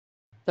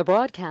The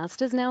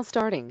broadcast is now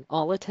starting.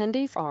 All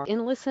attendees are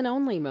in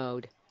listen-only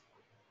mode.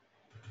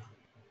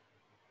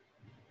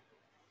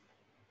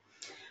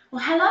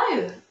 Well,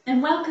 hello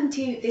and welcome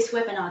to this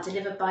webinar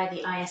delivered by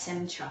the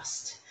ISM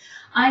Trust.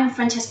 I'm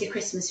Francesca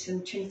Christmas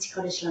from Trinity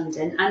College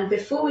London, and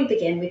before we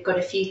begin, we've got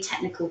a few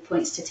technical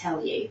points to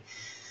tell you.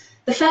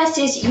 The first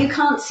is you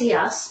can't see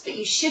us, but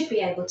you should be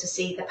able to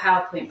see the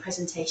PowerPoint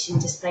presentation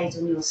displayed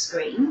on your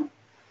screen.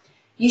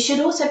 You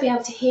should also be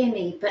able to hear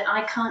me, but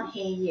I can't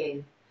hear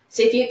you.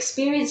 So if you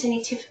experience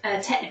any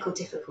technical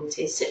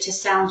difficulties, such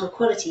as sound or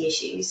quality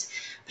issues,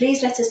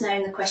 please let us know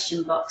in the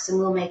question box and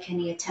we'll make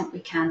any attempt we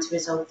can to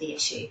resolve the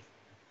issue.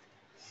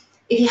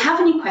 If you have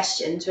any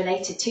questions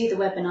related to the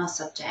webinar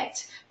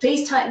subject,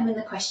 please type them in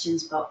the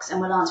questions box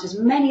and we'll answer as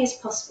many as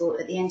possible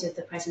at the end of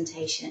the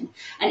presentation.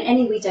 And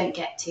any we don't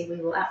get to, we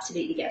will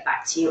absolutely get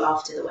back to you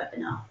after the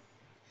webinar.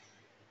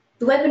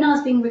 The webinar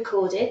is being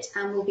recorded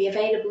and will be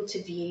available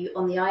to view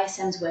on the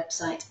ISM's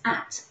website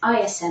at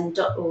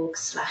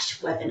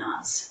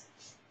ism.org/webinars.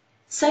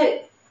 So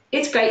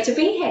it's great to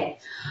be here.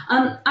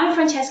 I'm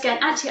Francesca,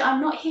 and actually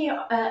I'm not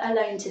here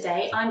alone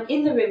today. I'm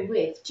in the room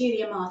with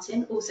Julia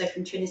Martin, also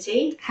from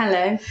Trinity.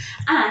 Hello.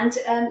 And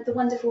the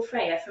wonderful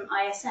Freya from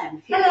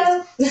ISM, who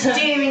Hello. is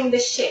steering the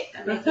ship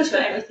and making sure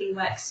everything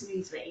works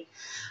smoothly.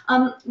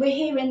 We're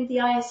here in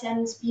the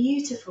ISM's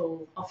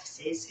beautiful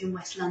offices in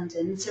West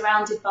London,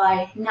 surrounded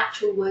by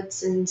natural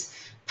woods and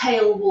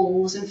pale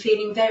walls, and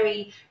feeling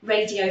very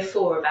Radio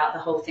 4 about the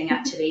whole thing,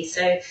 actually.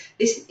 So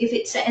this, if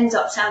it ends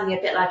up sounding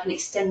a bit like an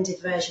extended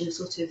version of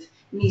sort of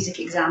music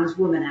exams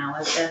woman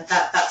hour,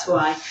 that's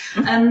why.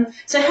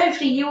 So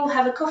hopefully you all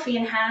have a coffee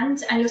in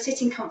hand and you're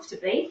sitting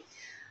comfortably.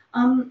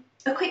 A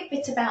quick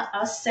bit about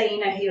us so you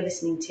know who you're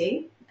listening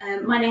to.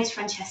 My name's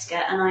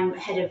Francesca and I'm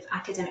Head of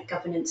Academic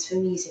Governance for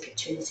Music at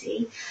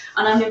Trinity,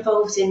 and I'm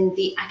involved in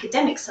the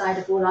academic side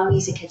of all our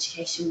music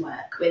education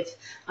work, with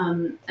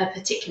a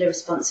particular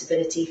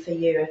responsibility for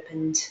Europe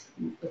and,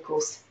 of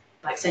course,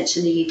 by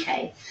extension, the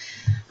UK.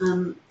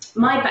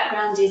 My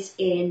background is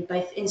in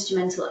both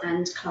instrumental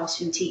and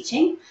classroom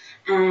teaching,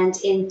 and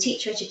in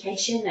teacher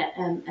education at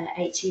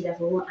HE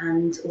level,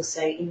 and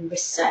also in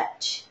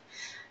research.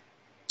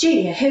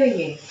 Julia, who are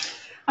you?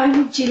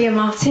 I'm Julia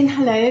Martin.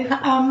 Hello.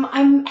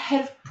 I'm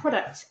Head of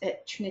Product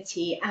at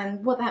Trinity,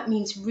 and what that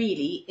means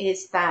really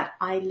is that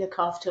I look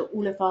after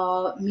all of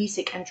our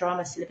music and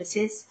drama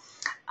syllabuses,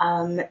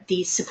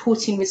 the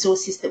supporting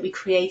resources that we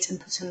create and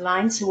put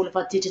online, so all of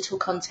our digital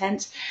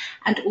content,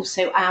 and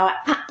also our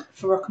app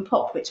for rock and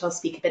pop, which I'll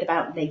speak a bit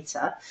about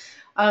later.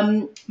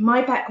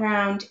 My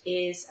background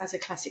is as a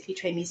classically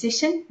trained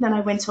musician. Then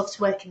I went off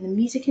to work in the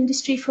music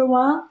industry for a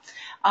while,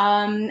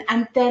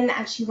 and then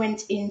actually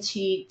went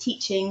into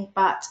teaching,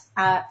 but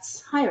at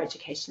higher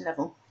education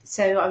level.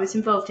 So I was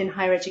involved in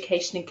higher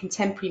education and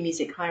contemporary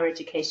music higher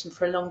education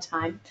for a long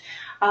time,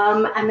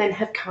 and then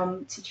have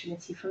come to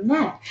Trinity from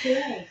there.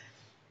 Yay.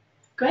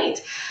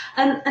 Great.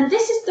 And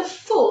this is the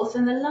fourth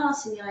and the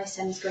last in the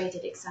ISM's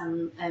graded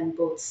exam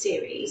board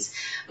series,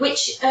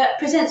 which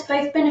presents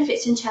both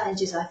benefits and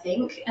challenges, I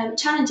think.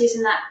 Challenges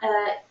in that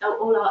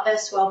all our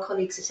erstwhile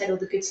colleagues have said all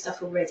the good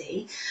stuff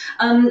already.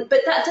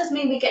 But that does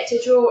mean we get to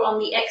draw on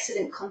the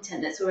excellent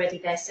content that's already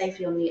there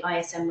safely on the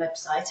ISM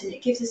website, and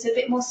it gives us a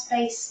bit more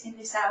space in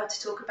this hour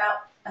to talk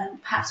about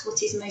perhaps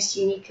what is most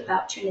unique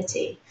about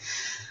Trinity.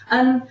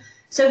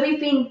 So we've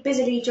been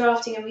busily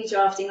drafting and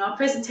redrafting our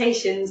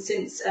presentations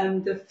since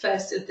the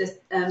first of the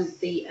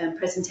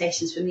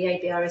presentations from the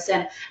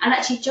ABRSM. And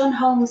actually John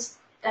Holmes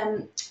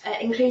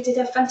included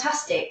a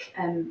fantastic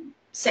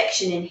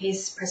section in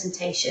his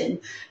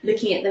presentation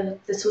looking at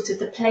the sort of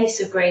the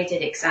place of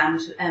graded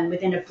exams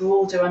within a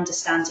broader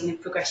understanding of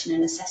progression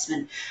and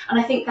assessment. And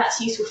I think that's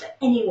useful for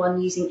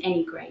anyone using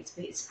any grade.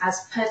 It's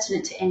as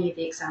pertinent to any of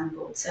the exam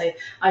boards. So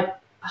I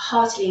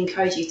heartily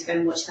encourage you to go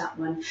and watch that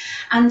one.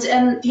 And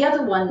the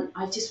other one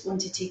I just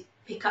wanted to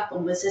pick up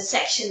on was a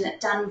section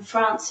that Dan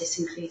Francis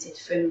included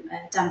from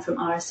Dan from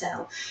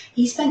RSL.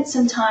 He spent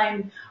some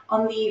time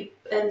on the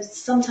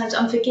sometimes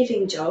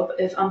unforgiving job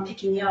of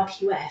unpicking the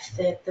RQF,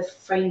 the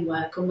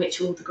framework on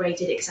which all the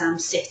graded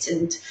exams sit,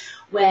 and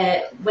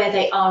where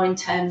they are in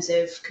terms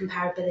of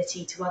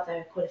comparability to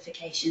other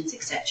qualifications,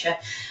 etc.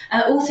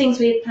 All things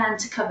we had planned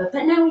to cover,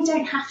 but now we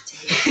don't have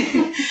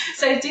to.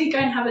 So do go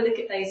and have a look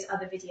at those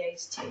other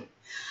videos too.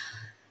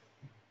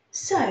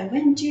 So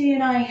when Julia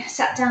and I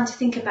sat down to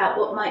think about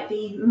what might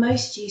be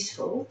most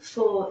useful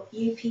for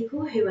you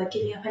people who are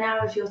giving up an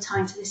hour of your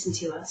time to listen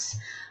to us,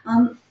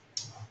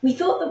 we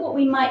thought that what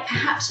we might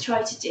perhaps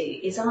try to do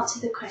is answer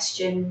the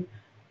question,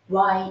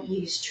 why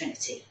use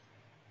Trinity?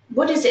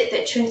 What is it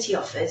that Trinity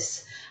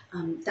offers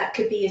that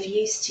could be of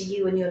use to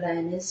you and your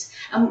learners,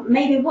 and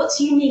maybe what's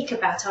unique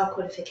about our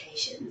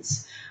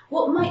qualifications.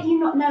 What might you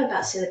not know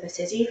about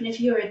syllabuses? Even if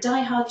you're a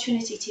die-hard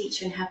Trinity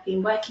teacher and have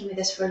been working with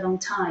us for a long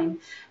time,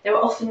 there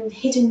are often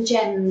hidden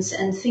gems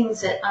and things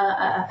that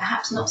are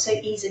perhaps not so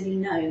easily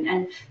known.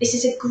 And this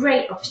is a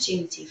great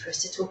opportunity for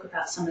us to talk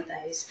about some of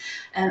those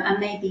and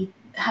maybe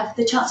have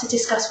the chance to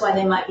discuss why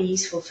they might be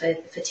useful for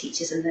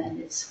teachers and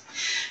learners.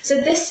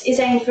 So this is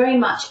aimed very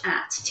much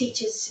at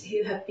teachers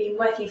who have been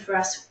working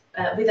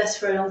with us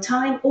for a long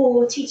time,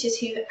 or teachers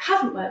who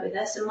haven't worked with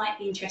us and might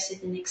be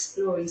interested in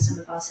exploring some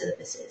of our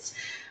syllabuses,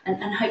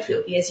 and hopefully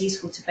it will be as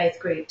useful to both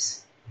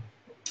groups.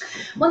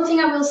 One thing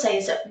I will say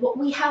is that what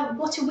we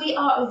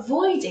are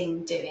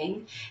avoiding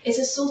doing is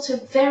a sort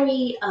of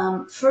very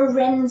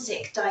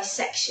forensic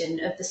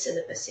dissection of the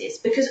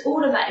syllabuses, because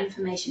all of that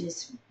information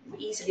is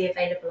easily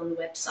available on the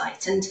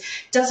website and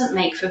doesn't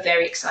make for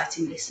very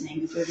exciting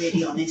listening, if we're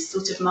really honest,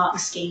 sort of mark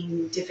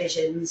scheme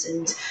divisions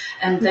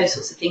and those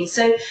sorts of things.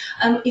 So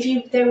if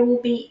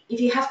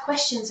you have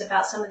questions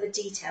about some of the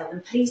detail,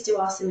 then please do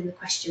ask them in the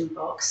question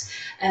box,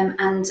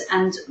 and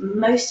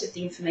most of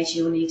the information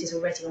you'll need is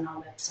already on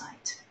our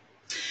website.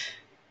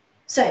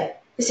 So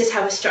this is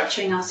how we're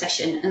structuring our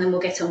session, and then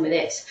we'll get on with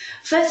it.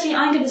 Firstly,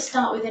 I'm going to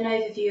start with an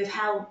overview of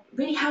how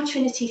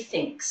Trinity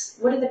thinks.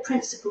 What are the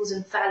principles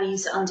and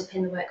values that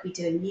underpin the work we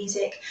do in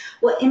music?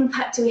 What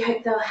impact do we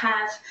hope they'll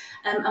have?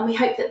 And we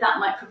hope that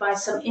might provide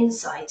some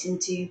insight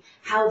into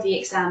how the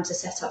exams are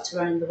set up to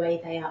run in the way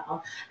they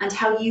are, and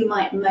how you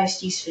might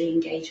most usefully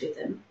engage with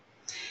them.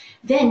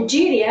 Then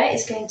Julia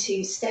is going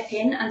to step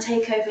in and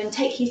take over and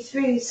take you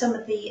through some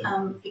of the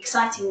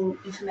exciting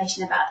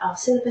information about our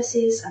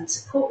syllabuses and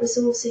support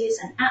resources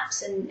and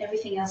apps and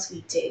everything else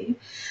we do.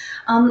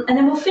 And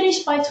then we'll finish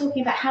by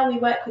talking about how we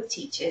work with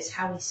teachers,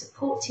 how we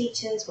support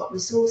teachers, what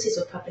resources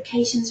or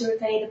publications are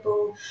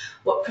available,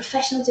 what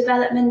professional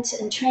development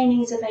and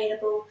training is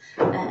available,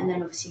 and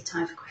then obviously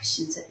time for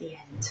questions at the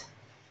end.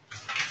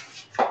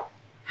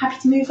 Happy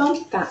to move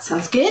on? That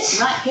sounds good.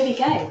 Right, here we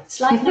go.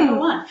 Slide number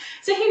 1.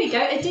 So here we go,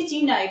 a did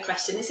you know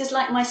question. This is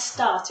like my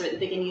starter at the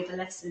beginning of the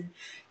lesson.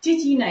 Did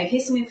you know?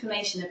 Here's some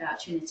information about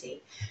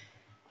Trinity.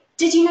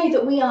 Did you know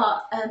that we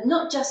are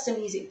not just a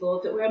music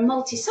board, but we're a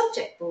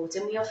multi-subject board,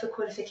 and we offer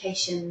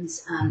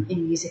qualifications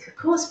in music, of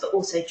course, but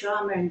also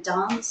drama and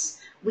dance.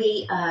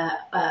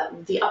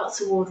 The Arts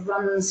Award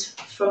runs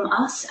from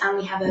us, and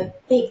we have a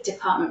big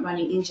department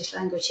running English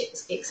language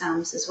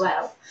exams as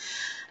well.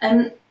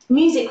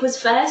 Music was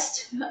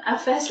first. Our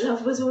first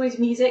love was always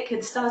music,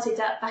 and started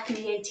out back in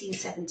the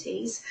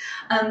 1870s.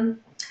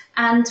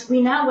 And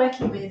we're now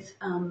working with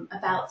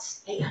about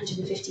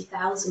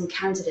 850,000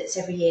 candidates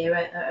every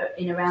year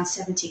in around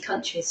 70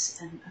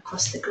 countries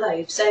across the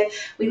globe. So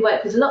we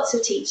work with lots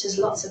of teachers,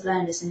 lots of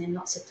learners, and in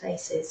lots of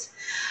places.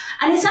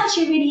 And it's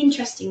actually really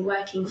interesting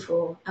working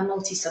for a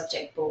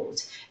multi-subject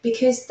board,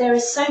 because there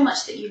is so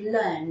much that you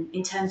learn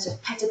in terms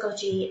of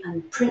pedagogy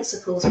and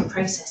principles and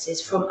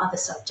processes from other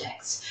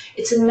subjects.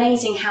 It's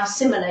amazing how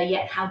similar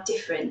yet how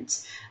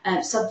different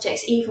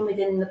subjects, even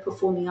within the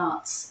performing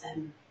arts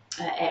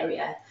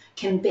area,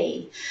 can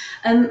be.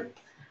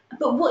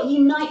 But what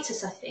unites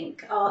us, I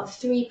think, are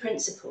 3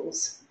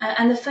 principles.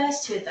 And the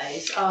first 2 of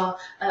those are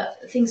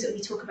things that we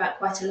talk about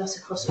quite a lot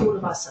across all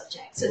of our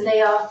subjects, and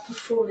they are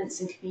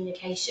performance and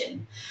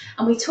communication.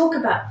 And we talk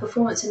about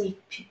performance and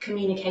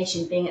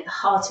communication being at the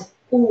heart of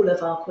all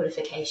of our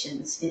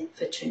qualifications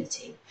for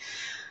Trinity.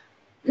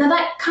 Now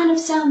that kind of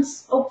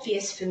sounds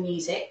obvious for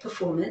music,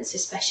 performance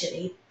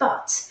especially,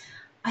 but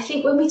I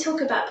think when we talk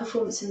about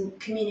performance and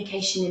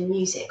communication in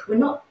music, we're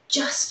not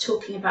just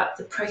talking about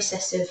the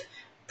process of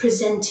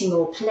presenting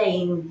or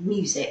playing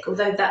music,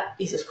 although that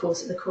is of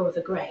course at the core of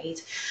the grade,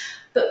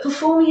 but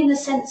performing in the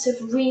sense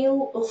of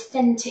real,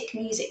 authentic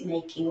music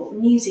making, or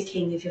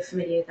musicking if you're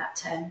familiar with that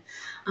term.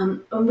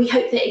 And we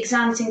hope that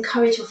exams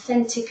encourage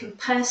authentic and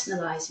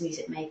personalised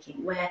music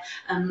making, where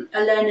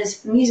a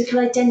learner's musical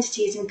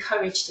identity is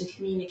encouraged and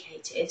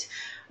communicated,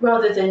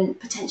 rather than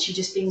potentially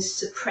just being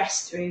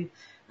suppressed through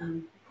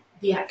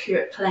the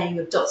accurate playing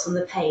of dots on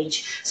the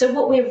page. So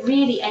what we're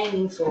really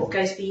aiming for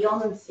goes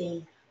beyond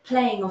the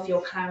playing of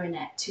your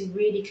clarinet to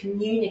really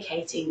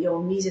communicating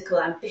your musical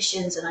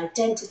ambitions and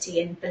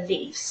identity and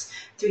beliefs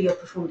through your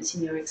performance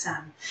in your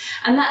exam.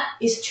 And that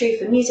is true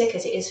for music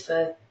as it is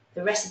for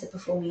the rest of the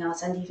performing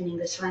arts and even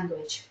English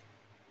language.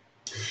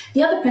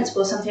 The other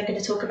principle is something I'm going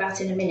to talk about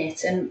in a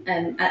minute,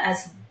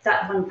 as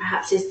that one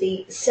perhaps is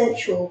the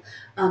central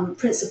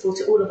principle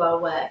to all of our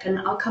work, and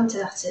I'll come to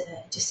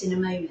that just in a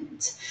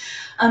moment.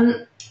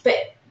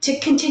 But to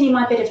continue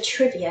my bit of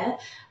trivia,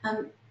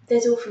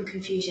 there's often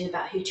confusion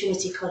about who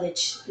Trinity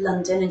College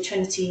London and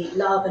Trinity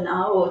London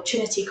are, or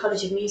Trinity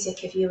College of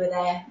Music if you were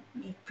there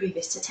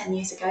previous to 10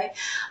 years ago.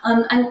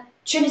 And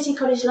Trinity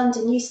College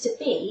London used to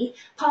be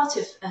part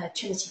of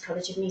Trinity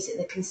College of Music,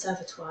 the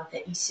conservatoire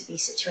that used to be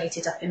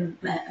situated up in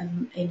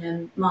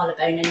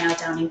Marylebone and now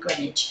down in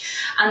Greenwich.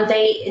 And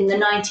they, in the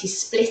 90s,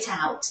 split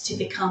out to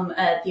become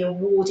the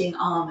awarding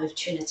arm of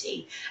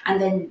Trinity. And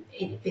then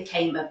it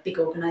became a big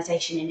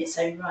organisation in its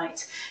own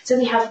right. So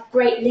we have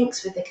great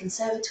links with the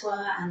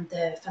conservatoire and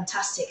the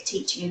fantastic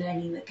teaching and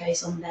learning that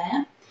goes on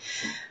there.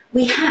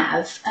 We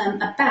have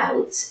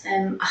about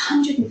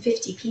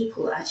 150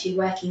 people actually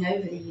working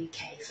over the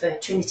UK for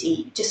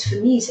Trinity, just for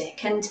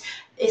music, and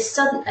it's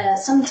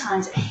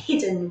sometimes a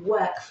hidden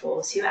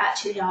workforce who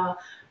actually are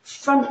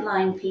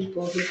frontline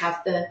people who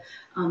have the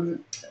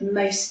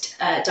most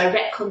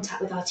direct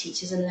contact with our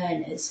teachers and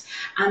learners,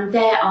 and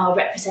they're our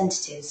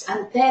representatives,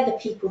 and they're the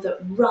people that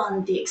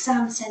run the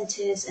exam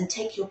centres and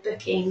take your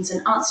bookings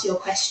and answer your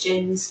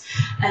questions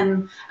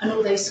and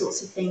all those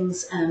sorts of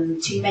things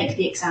to make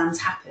the exams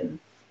happen.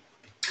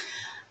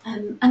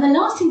 And the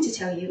last thing to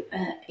tell you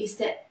is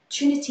that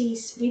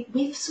Trinity's,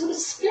 we've sort of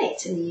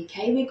split in the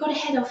UK. We've got a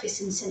head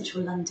office in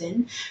central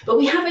London, but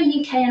we have a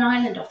UK and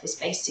Ireland office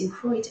based in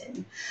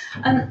Croydon.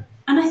 And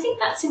I think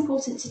that's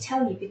important to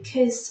tell you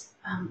because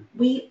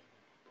we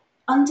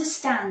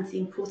understand the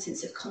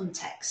importance of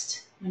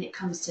context when it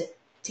comes to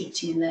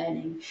teaching and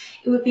learning.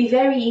 It would be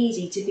very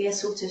easy to be a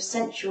sort of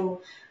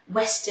central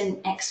Western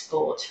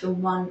export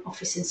from one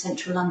office in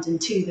central London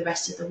to the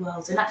rest of the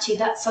world. And actually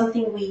that's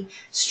something we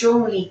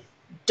strongly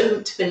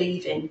don't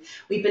believe in.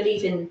 We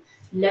believe in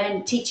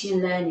teaching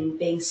and learning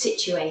being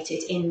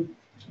situated in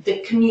the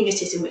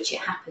communities in which it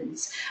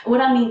happens. And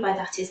what I mean by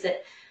that is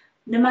that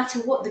no matter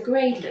what the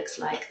grade looks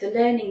like, the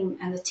learning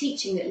and the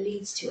teaching that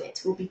leads to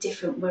it will be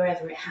different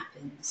wherever it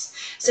happens.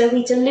 So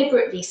we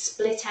deliberately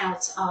split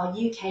out our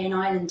UK and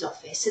Ireland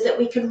office so that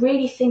we could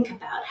really think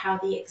about how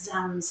the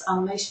exams are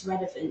most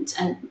relevant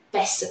and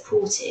best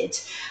supported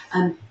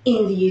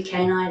in the UK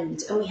and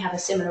Ireland. And we have a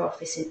similar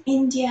office in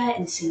India,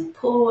 in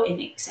Singapore,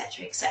 in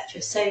etc,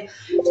 etc. So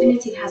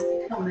Trinity has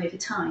become over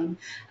time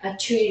a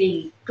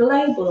truly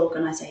global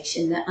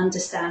organisation that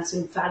understands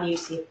and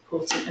values the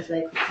importance of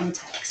local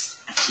context.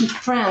 Actually,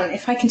 Fran,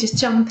 if I can just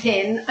jump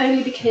in,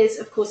 only because,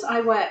 of course,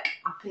 I work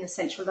up in the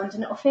central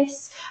London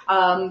office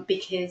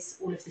because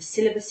all of the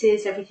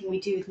syllabuses, everything we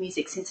do with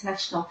music's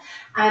international,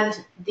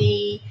 and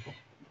the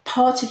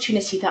part of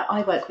Trinity that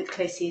I work with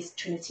closely is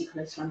Trinity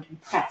College London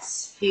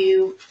Press,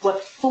 who were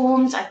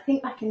formed, I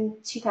think, back in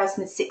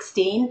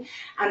 2016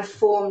 and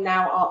form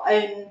now our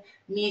own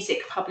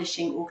music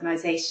publishing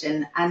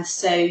organisation. And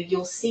so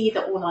you'll see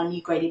that all our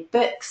new graded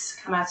books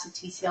come out of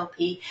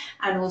TCLP,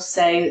 and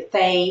also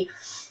they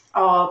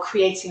are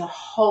creating a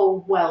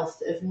whole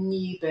wealth of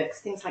new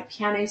books, things like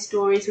piano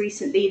stories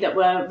recently that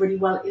were really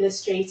well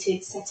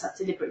illustrated, set up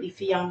deliberately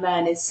for young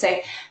learners. So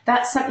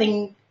that's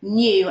something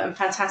new and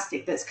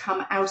fantastic that's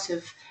come out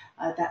of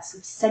that sort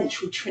of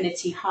central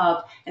Trinity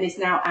hub and is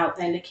now out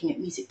there looking at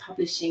music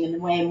publishing and the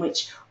way in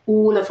which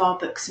all of our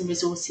books and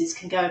resources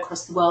can go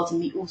across the world and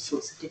meet all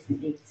sorts of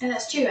different needs. And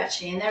that's true,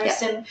 actually. And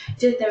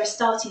there are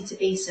starting to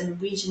be some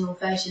regional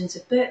versions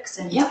of books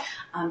and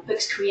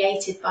books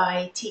created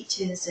by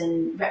teachers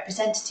and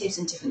representatives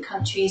in different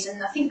countries.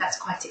 And I think that's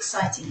quite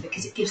exciting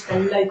because it gives the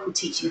local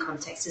teaching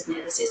context, isn't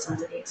it, that sits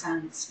under the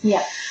exams.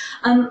 Yeah.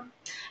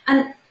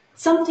 And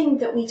something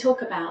that we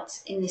talk about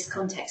in this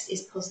context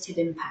is positive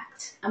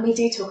impact. And we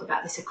do talk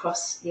about this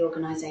across the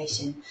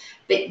organisation.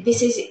 But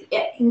this is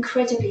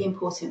incredibly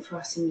important for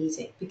us in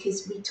music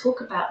because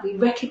we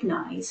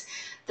recognise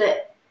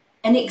that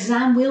an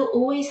exam will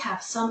always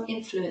have some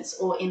influence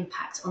or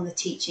impact on the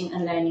teaching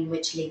and learning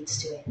which leads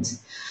to it.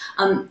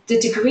 The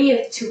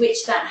degree to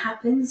which that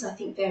happens, I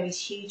think, varies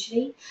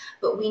hugely,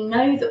 but we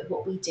know that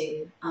what we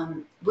do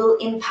will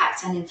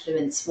impact and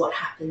influence what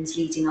happens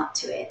leading up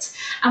to it.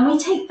 And we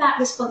take that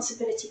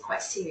responsibility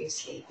quite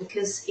seriously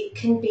because it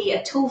can be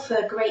a tool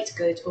for great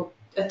good or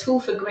a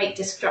tool for great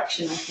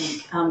destruction, I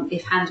think,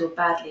 if handled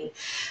badly.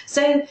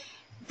 So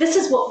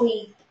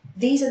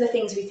these are the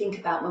things we think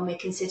about when we're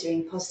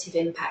considering positive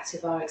impacts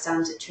of our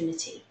exams at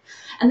Trinity.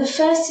 And the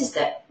first is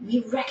that we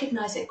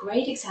recognise that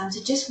grade exams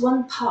are just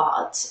one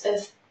part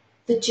of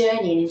the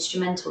journey in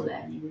instrumental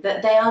learning,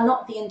 that they are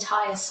not the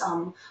entire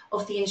sum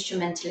of the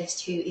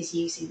instrumentalist who is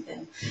using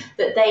them,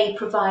 that they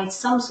provide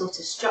some sort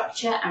of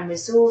structure and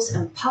resource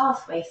and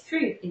pathway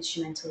through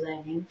instrumental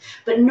learning,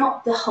 but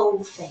not the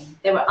whole thing.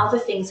 There are other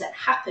things that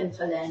happen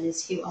for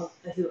learners who are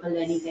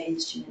learning their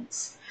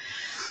instruments.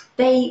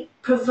 They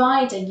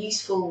provide a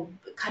useful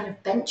kind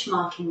of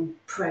benchmarking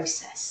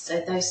process. So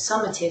those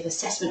summative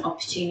assessment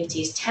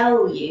opportunities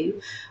tell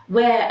you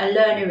where a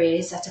learner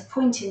is at a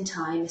point in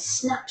time, a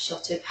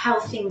snapshot of how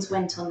things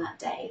went on that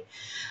day.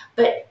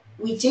 But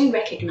we do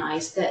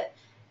recognise that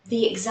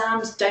the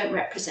exams don't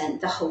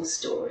represent the whole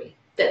story,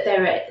 that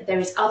there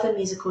is other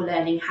musical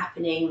learning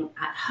happening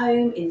at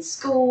home, in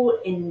school,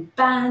 in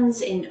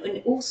bands,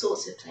 in all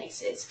sorts of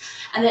places,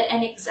 and that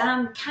an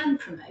exam can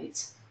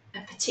promote a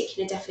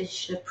particular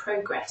definition of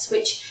progress,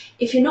 which,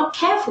 if you're not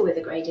careful with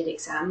a graded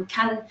exam,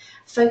 can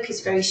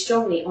focus very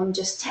strongly on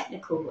just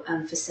technical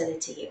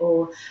facility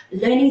or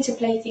learning to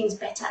play things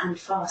better and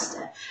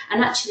faster.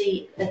 And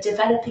actually, a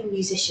developing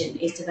musician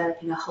is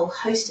developing a whole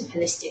host of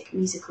holistic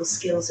musical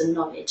skills and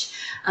knowledge,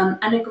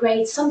 and a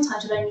grade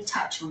sometimes will only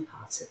touch on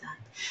parts of that.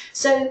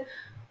 So,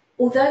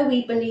 although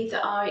we believe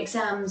that our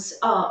exams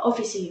are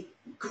obviously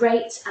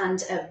great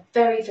and a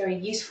very, very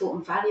useful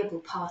and valuable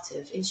part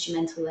of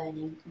instrumental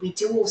learning, we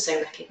do also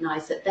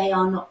recognise that they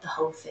are not the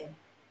whole thing.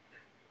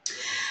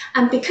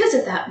 And because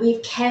of that,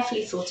 we've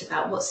carefully thought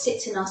about what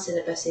sits in our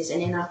syllabuses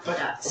and in our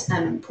product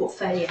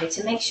portfolio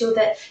to make sure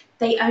that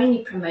they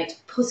only promote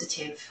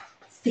positive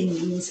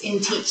things in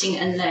teaching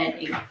and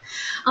learning.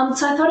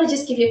 So I thought I'd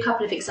just give you a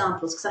couple of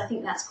examples, because I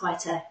think that's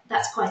quite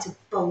a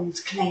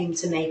bold claim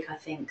to make, I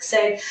think.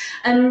 So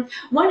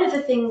one of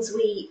the things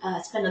we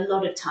spend a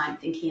lot of time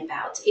thinking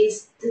about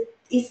is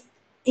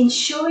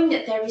ensuring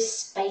that there is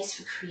space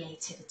for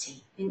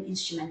creativity in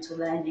instrumental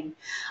learning.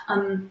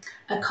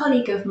 A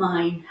colleague of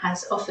mine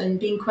has often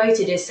been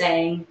quoted as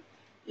saying,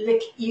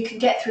 look, you can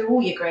get through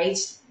all your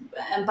grades,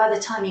 and by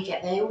the time you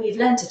get there, all you've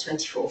learned are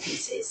 24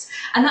 pieces.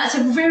 And that's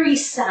a very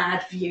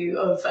sad view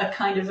of a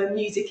kind of a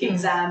music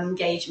exam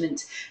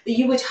engagement, that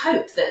you would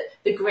hope that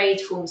the grade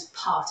forms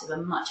part of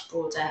a much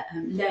broader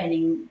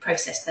learning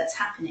process that's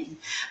happening.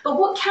 But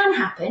what can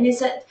happen is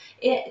that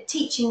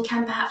teaching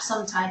can perhaps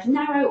sometimes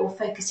narrow or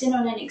focus in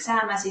on an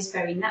exam, as is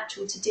very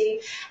natural to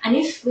do. And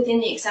if within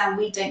the exam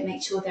we don't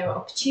make sure there are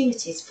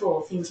opportunities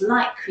for things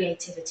like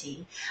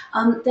creativity,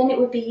 then it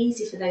would be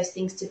easy for those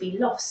things to be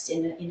lost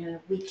in a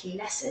weekly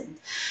lesson.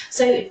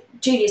 So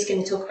Julia's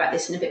going to talk about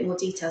this in a bit more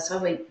detail, so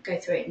I won't go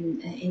through it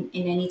in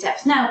any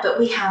depth now, but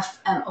we have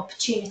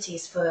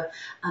opportunities for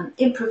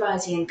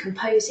improvising and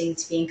composing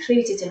to be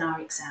included in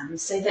our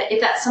exams, so that if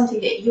that's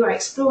something that you are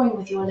exploring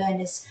with your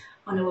learners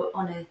on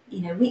a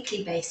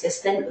weekly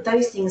basis, then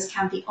those things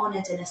can be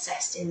honoured and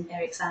assessed in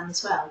their exam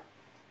as well.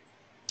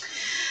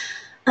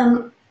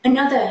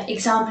 Another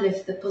example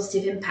of the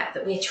positive impact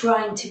that we're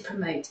trying to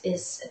promote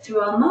is through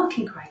our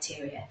marking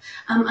criteria.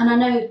 And I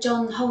know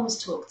John Holmes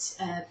talked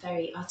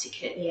very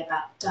articulately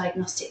about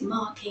diagnostic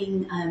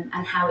marking and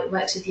how it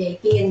works with the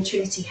AB, and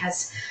Trinity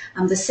has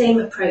the same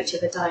approach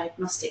of a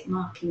diagnostic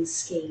marking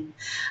scheme.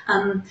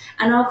 And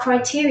our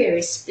criteria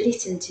is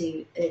split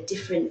into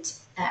different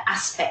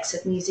aspects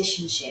of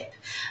musicianship,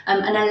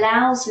 and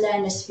allows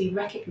learners to be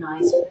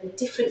recognised for the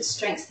different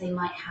strengths they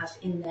might have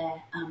in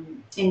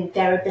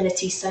their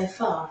ability so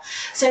far.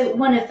 So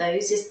one of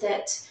those is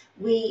that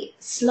we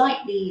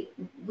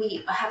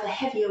have a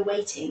heavier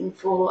weighting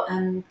for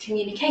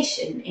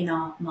communication in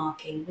our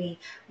marking. We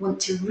want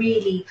to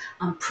really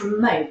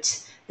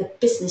promote the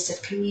business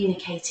of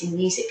communicating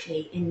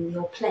musically in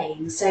your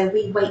playing, so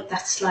we weight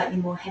that slightly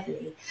more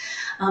heavily.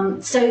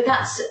 So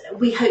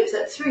we hope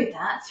that through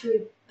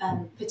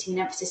putting an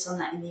emphasis on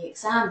that in the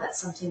exam, that's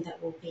something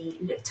that will be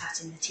looked at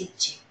in the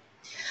teaching.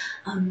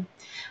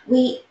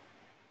 We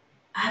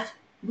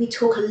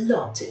talk a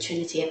lot at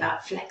Trinity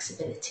about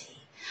flexibility,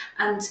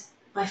 and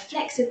by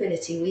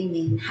flexibility we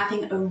mean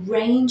having a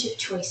range of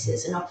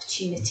choices and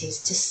opportunities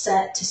to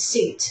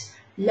suit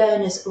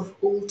learners of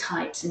all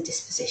types and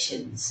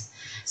dispositions.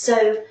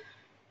 So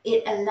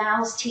it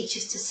allows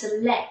teachers to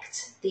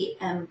select the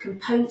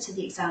components of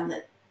the exam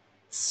that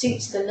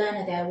suits the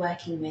learner they're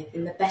working with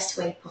in the best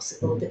way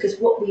possible, because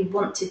what we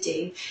want to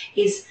do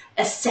is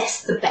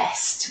assess the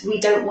best. We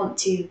don't want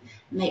to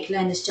make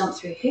learners jump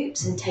through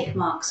hoops and take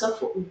marks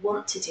off. What we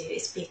want to do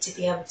is to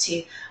be able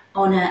to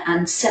honour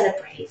and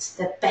celebrate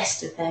the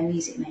best of their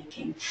music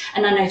making.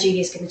 And I know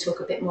Julia's going to talk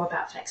a bit more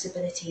about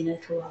flexibility in a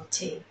little while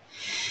too.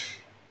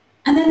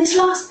 And then this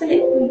last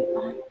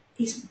bullet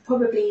is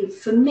probably,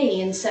 for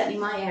me, and certainly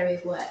my area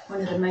of work,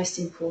 one of the most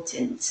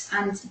important.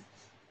 And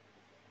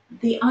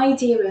the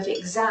idea of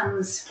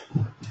exams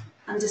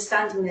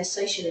understanding their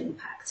social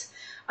impact,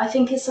 I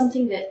think, is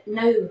something that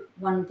no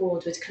one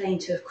board would claim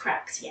to have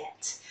cracked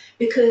yet,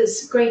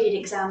 because graded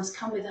exams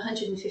come with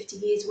 150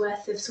 years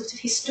worth of sort of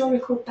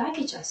historical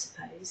baggage, I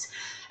suppose.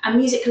 And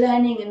music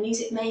learning and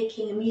music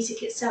making and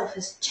music itself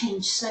has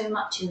changed so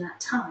much in that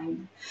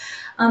time.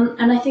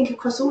 And I think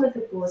across all of the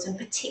boards, and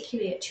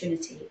particularly at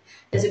Trinity,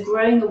 there's a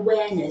growing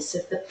awareness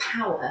of the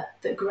power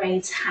that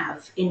grades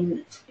have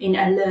in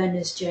a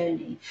learner's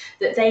journey,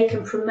 that they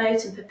can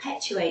promote and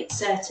perpetuate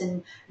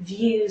certain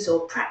views or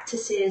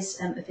practices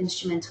of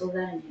instrumental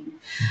learning.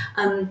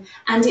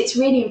 And it's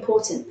really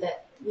important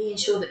that we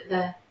ensure that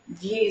the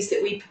views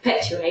that we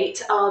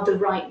perpetuate are the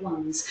right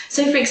ones.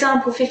 So, for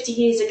example, 50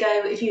 years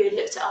ago, if you had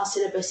looked at our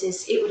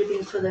syllabuses, it would have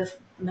been full of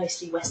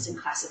mostly Western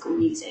classical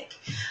music.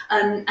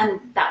 And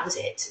that was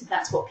it.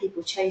 That's what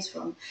people chose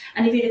from.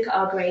 And if you look at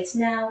our grades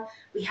now,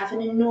 we have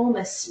an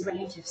enormous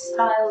range of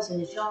styles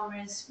and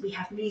genres. We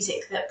have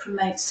music that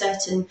promotes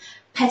certain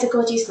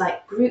pedagogies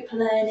like group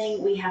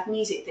learning. We have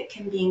music that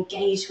can be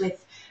engaged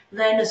with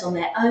learners on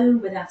their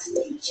own without a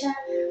teacher.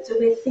 So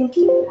we're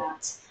thinking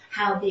about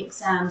how the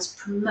exams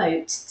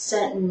promote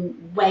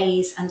certain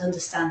ways and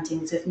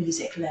understandings of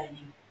music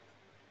learning.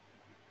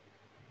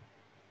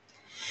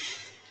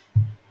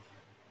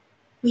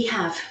 We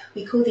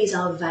call these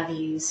our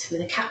values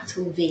with a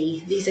capital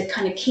V. These are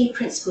kind of key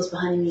principles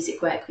behind the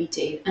music work we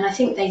do. And I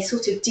think they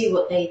sort of do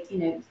what they do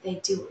what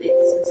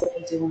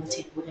they do on the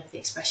tin, whatever the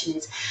expression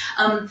is.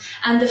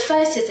 And the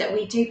first is that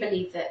we do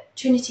believe that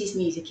Trinity's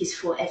music is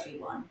for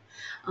everyone.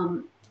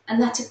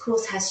 And that, of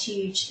course, has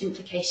huge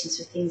implications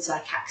for things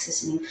like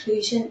access and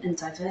inclusion and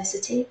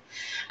diversity.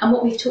 And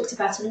what we've talked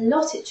about a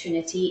lot at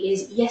Trinity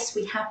is, yes,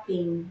 we have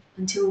been,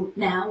 until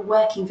now,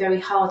 working very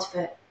hard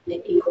for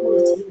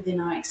equality within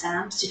our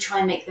exams to try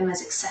and make them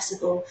as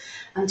accessible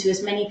to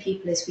as many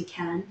people as we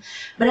can.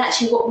 But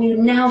actually what we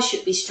now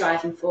should be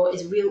striving for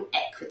is real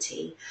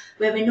equity,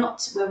 where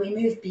we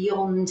move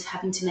beyond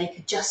having to make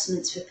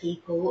adjustments for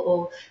people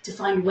or to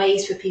find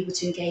ways for people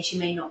to engage who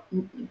may not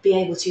be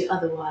able to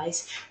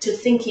otherwise, to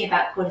thinking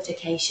about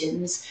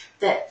qualifications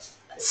that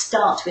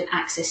start with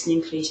access and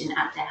inclusion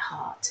at their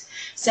heart.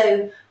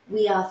 So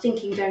we are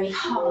thinking very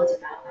hard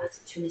about that at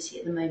Trinity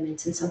at the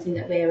moment, and something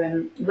that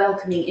we're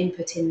welcoming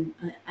input in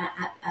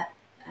at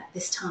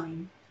this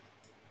time.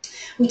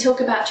 We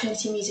talk about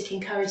Trinity Music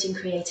encouraging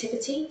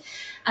creativity,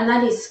 and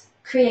that is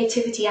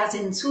creativity as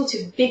in sort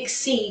of big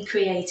C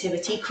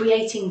creativity,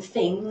 creating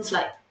things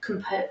like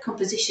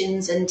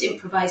compositions and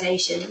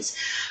improvisations,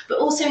 but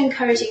also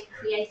encouraging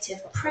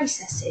creative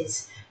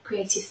processes,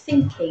 creative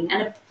thinking,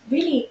 and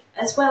really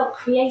as well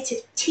creative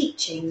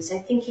teaching. So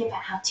thinking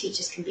about how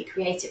teachers can be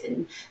creative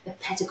in the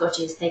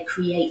pedagogies they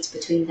create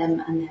between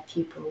them and their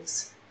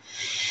pupils.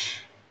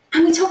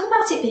 And we talk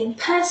about it being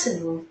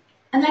personal,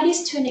 and that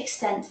is to an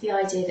extent the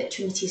idea that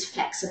Trinity is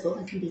flexible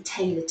and can be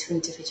tailored to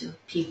individual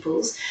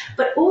pupils,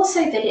 but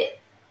also that it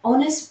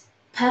honours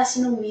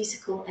personal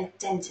musical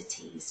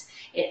identities.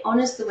 It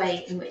honours the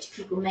way in which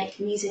people make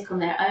music on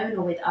their own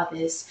or with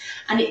others,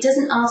 and it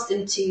doesn't ask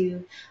them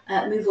to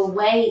move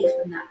away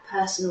from that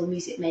personal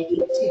music making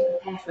to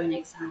prepare for an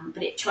exam,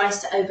 but it tries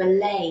to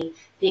overlay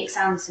the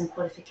exams and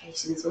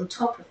qualifications on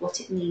top of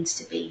what it means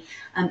to be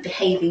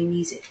behaving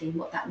musically and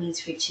what that means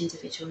for each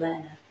individual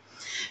learner.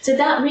 So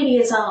that really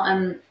is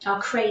our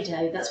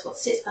credo. That's what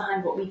sits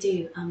behind what we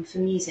do for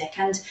music,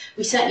 and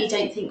we certainly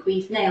don't think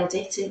we've nailed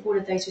it in all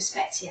of those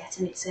respects yet,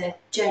 and it's a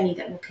journey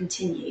that will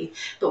continue,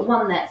 but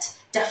one that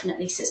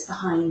definitely sits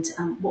behind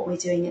what we're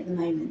doing at the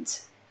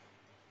moment.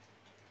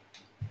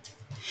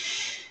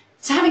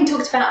 So having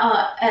talked about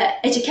our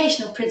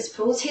educational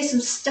principles, here's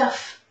some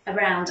stuff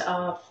around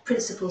our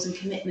principles and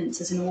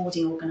commitments as an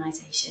awarding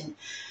organisation.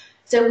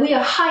 So we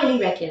are highly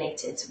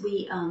regulated.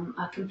 We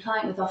are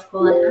compliant with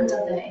Ofqual and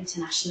other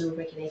international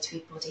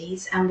regulatory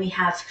bodies, and we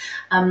have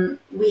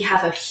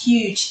a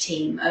huge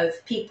team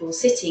of people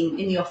sitting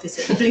in the office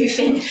at the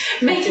Bluefin,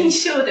 making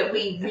sure that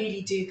we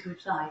really do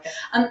comply.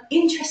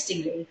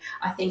 Interestingly,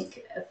 I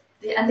think,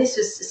 and this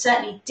was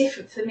certainly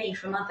different for me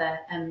from other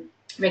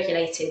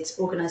regulated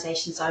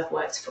organisations I've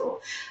worked for,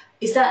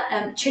 is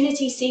that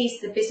Trinity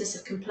sees the business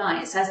of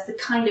compliance as the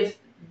kind of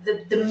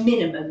the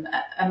minimum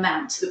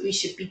amount that we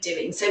should be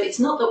doing. So it's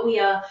not that we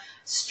are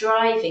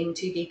striving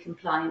to be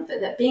compliant,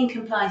 but that being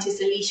compliant is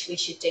the least we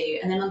should do.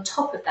 And then on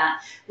top of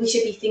that, we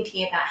should be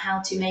thinking about how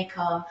to make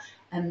our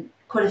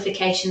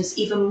qualifications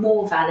even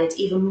more valid,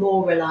 even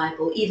more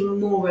reliable, even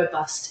more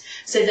robust,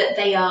 so that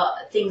they are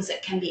things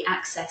that can be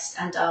accessed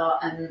and are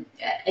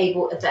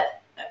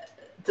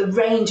the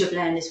range of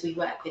learners we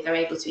work with are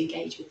able to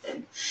engage with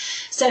them.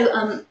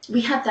 So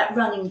we have that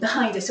running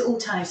behind us at all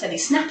times, so they're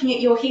snapping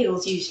at your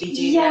heels usually,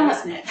 Julia,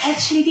 isn't it?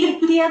 Actually,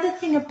 the other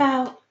thing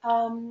about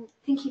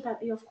thinking about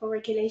the Ofqual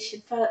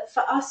regulation,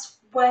 for us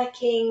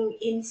working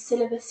in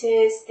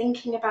syllabuses,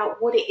 thinking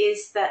about what it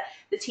is that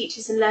the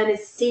teachers and learners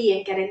see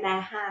and get in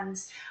their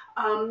hands,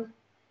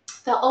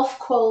 the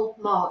Ofqual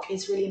mark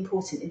is really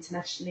important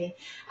internationally,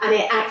 and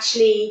it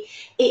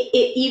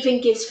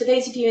even gives, for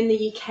those of you in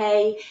the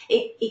UK,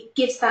 it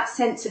gives that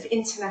sense of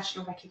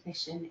international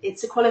recognition.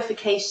 It's a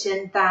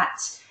qualification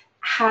that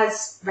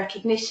has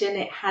recognition,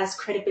 it has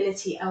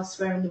credibility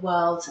elsewhere in the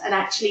world, and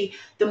actually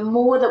the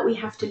more that we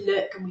have to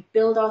look and we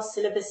build our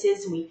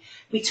syllabuses and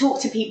we talk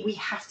to people, we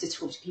have to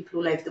talk to people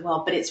all over the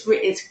world, but it's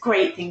a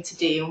great thing to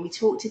do, and we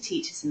talk to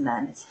teachers and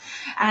learners,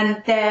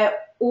 and they're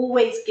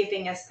always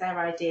giving us their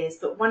ideas.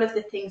 But one of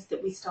the things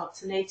that we start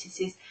to notice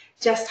is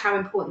just how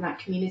important that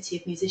community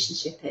of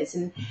musicianship is,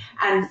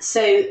 and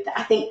so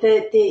I think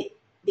the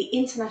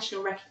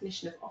international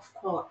recognition of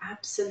Ofqual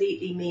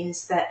absolutely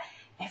means that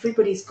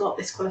everybody's got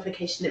this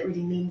qualification that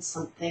really means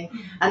something.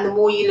 And the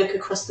more you look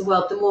across the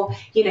world, the more,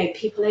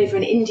 people over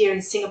in India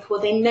and Singapore,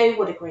 they know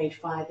what a grade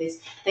 5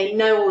 is. They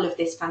know all of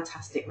this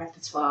fantastic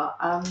repertoire.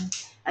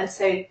 And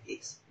so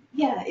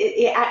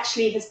it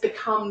actually has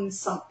become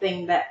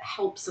something that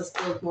helps us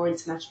build more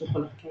international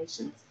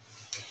qualifications.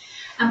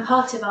 And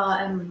part of our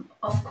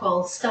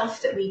Ofqual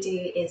stuff that we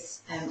do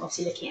is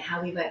obviously looking at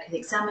how we work with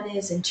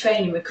examiners and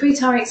train and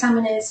recruit our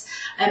examiners.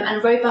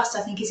 And robust,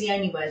 I think, is the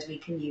only word we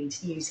can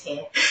use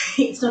here.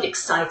 It's not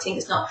exciting,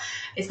 it's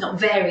not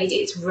varied,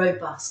 it's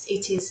robust.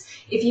 It is,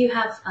 if you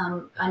have,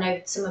 I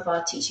know some of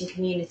our teaching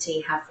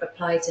community have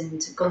applied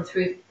and gone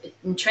through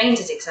and trained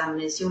as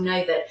examiners, you'll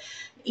know that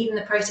even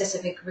the process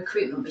of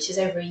recruitment, which is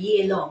over a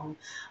year long,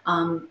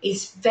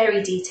 is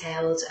very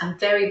detailed and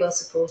very well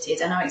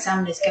supported, and our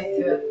examiners go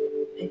through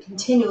a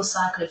continual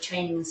cycle of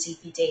training and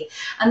CPD,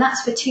 and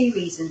that's for two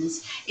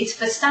reasons. It's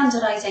for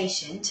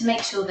standardisation, to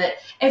make sure that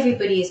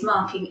everybody is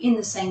marking in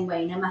the same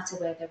way no matter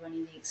where they're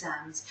running the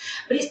exams,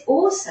 but it's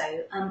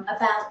also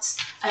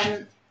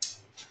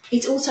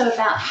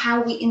about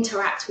how we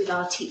interact with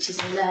our teachers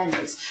and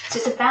learners. So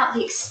it's about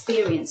the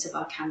experience of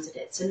our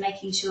candidates and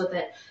making sure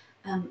that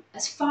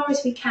as far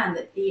as we can,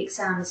 that the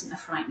exam isn't a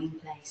frightening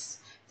place,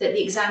 that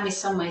the exam is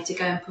somewhere to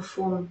go and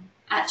perform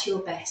at your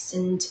best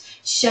and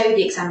show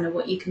the examiner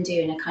what you can do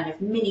in a kind of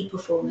mini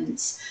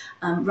performance,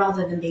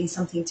 rather than being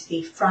something to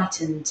be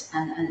frightened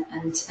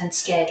and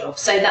scared of.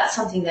 So that's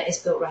something that is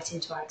built right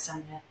into our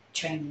examiner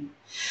training.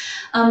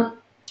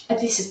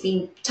 This has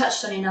been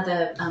touched on in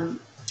other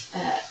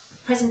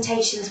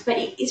presentations, but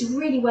it is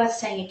really worth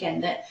saying again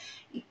that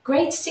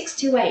grades 6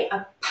 to 8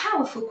 are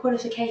powerful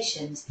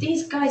qualifications.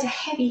 These guys are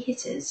heavy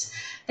hitters.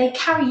 They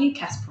carry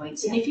UCAS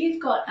points, and if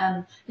you've got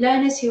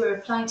learners who are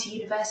applying to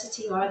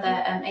university or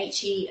other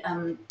HE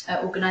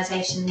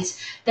organisations,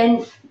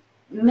 then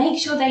make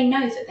sure they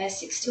know that their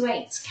 6 to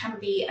 8s can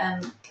be,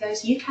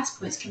 those UCAS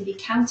points can be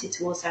counted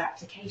towards their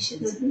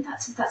applications, and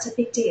that's a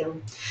big deal.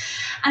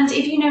 And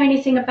if you know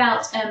anything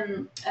about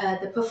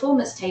the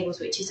performance tables,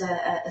 which is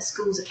a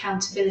school's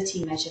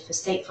accountability measure for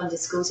state-funded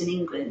schools in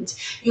England,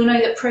 you'll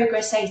know that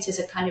Progress 8 is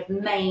a kind of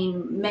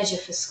main measure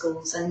for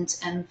schools,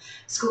 and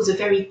schools are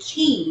very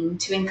keen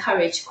to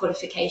encourage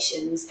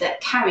qualifications that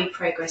carry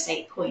Progress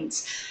 8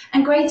 points.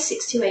 And grades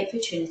 6 to 8 for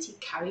Trinity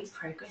carry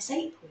Progress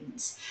 8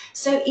 points.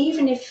 So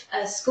even if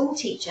a school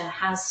teacher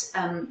has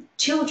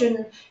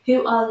children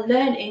who are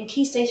learning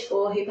Key Stage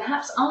 4 who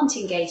perhaps aren't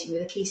engaging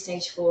with a Key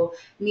Stage 4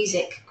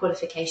 music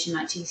qualification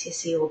like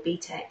GCSE or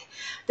BTEC,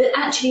 that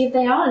actually if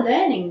they are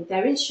learning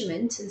their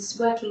instrument and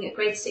working at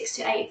grades 6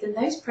 to 8, then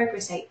those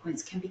Progress 8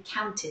 points can be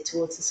counted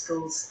towards the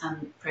school's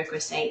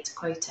Progress 8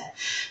 quota.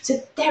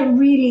 So they're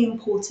really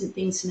important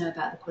things to know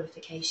about the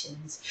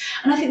qualifications.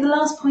 And I think the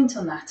last point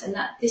on that, and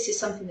that this is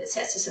something that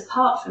sets us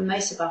apart from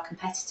most of our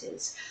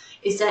competitors,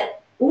 is that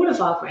all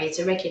of our grades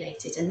are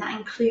regulated, and that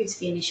includes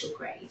the initial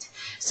grade.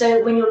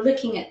 So when you're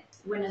looking at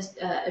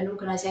an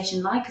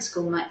organisation like a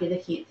school might be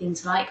looking at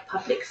things like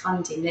public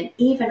funding, then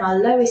even our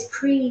lowest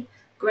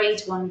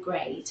pre-grade 1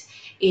 grade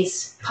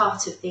is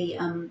part of the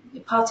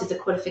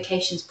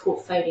qualifications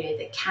portfolio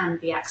that can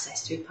be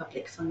accessed through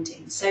public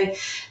funding. So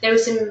there are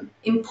some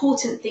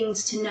important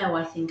things to know,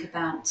 I think,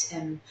 about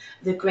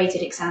the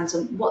graded exams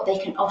and what they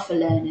can offer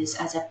learners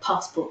as a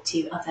passport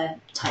to other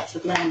types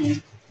of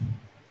learning.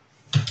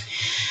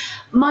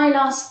 My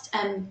last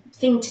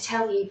thing to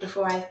tell you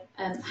before I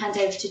hand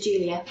over to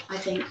Julia, I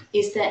think,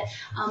 is that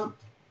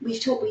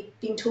we've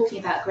been talking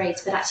about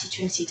grades, but actually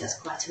Trinity does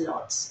quite a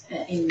lot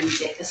in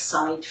music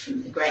aside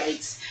from the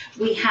grades.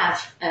 We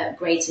have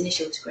grades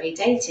initial to grade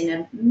 8 in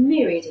a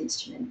myriad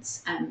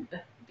instruments,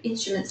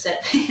 instruments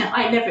that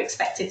I never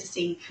expected to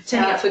see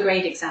turning up for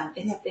grade exam.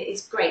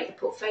 It's great. The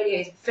portfolio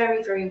is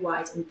very, very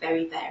wide and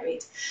very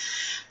varied.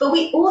 But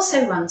we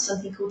also run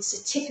something called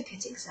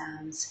certificate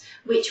exams,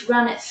 which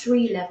run at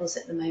 3 levels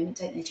at the moment,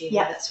 don't they, Julia?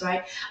 Yeah, that's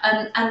right.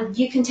 And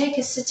you can take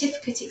a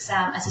certificate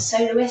exam as a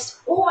soloist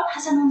or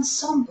as an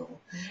ensemble.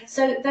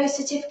 So those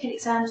certificate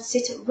exams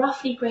sit at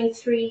roughly grade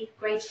 3,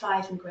 grade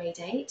 5 and grade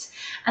 8,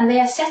 and they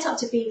are set up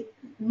to be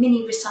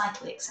mini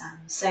recital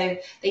exams. So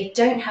they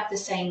don't have the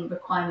same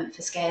requirement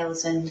for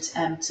scales and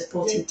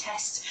supporting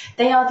tests.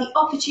 They are the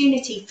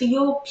opportunity for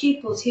your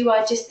pupils who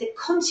are just the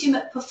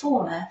consummate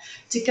performer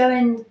to go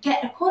and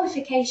get a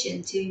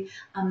qualification to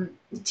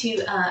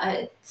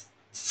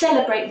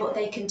celebrate what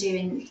they can do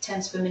in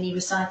terms of a mini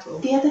recital.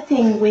 The other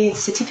thing with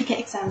certificate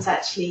exams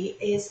actually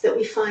is that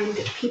we find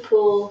that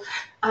people,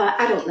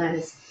 adult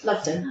learners,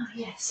 love them. Oh,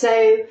 yes.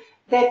 So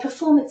they're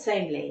performance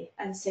only,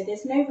 and so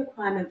there's no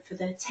requirement for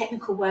the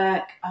technical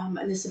work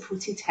and the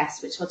supporting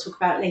tests, which I'll talk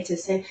about later.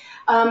 So,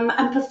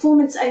 and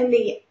performance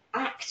only,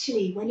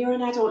 actually, when you're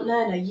an adult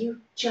learner, you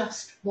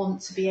just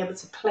want to be able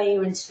to play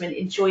your instrument,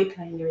 enjoy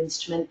playing your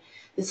instrument.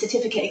 The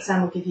certificate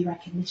exam will give you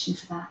recognition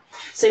for that.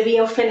 So we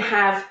often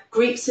have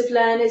groups of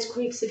learners,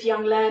 groups of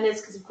young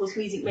learners, because of course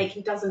music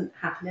making doesn't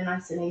happen in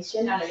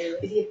isolation.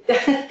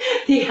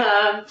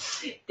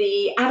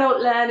 The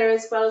adult learner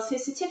as well. So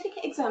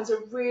certificate exams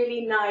are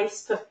really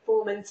nice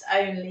performance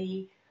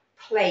only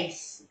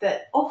place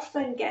that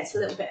often gets a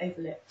little bit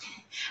overlooked.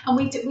 And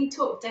we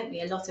talk, don't we,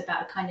 a lot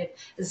about a kind of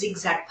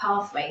zigzag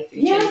pathway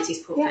through Trinity's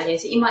portfolio. Yeah.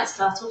 So you might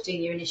start off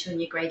doing your initial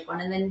and your grade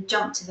 1 and then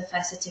jump to the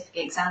first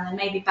certificate exam and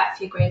maybe back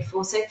for your grade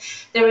 4. So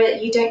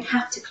you don't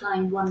have to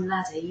climb one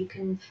ladder. You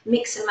can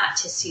mix and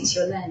match as suits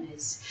your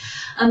learners.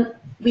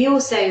 We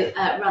also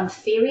run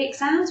theory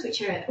exams,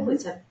 which are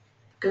always a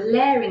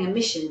glaring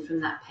omission from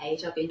that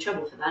page. I'll be in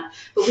trouble for that.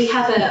 But we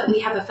have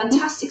a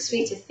fantastic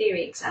suite of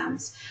theory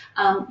exams,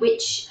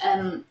 which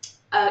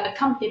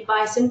accompanied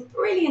by some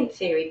brilliant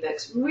theory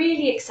books,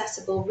 really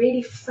accessible,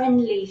 really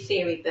friendly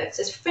theory books,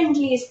 as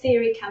friendly as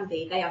theory can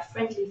be. They are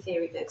friendly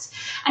theory books.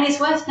 And it's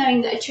worth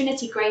knowing that a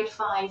Trinity Grade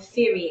 5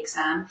 theory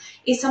exam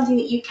is something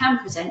that you can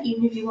present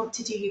even if you want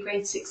to do your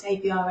Grade 6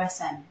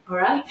 ABRSM, all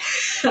right?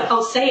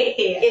 I'll say it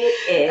here.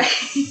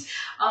 It is.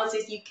 Ours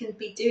is you can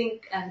be doing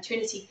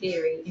Trinity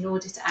theory in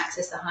order to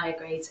access the higher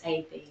grades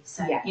A, B.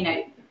 So, you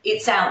know,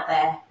 it's out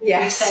there.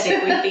 Yes. We've said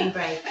it, we've been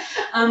brave.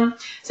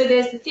 So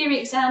there's the theory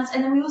exams,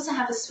 and then we also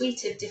have a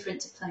suite of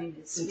different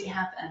diplomas. We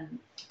have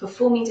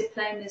performing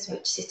diplomas,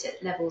 which sit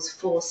at levels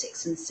 4,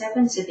 6 and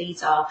 7. So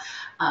these are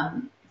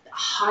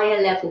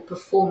higher level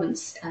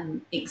performance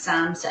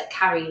exams that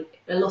carry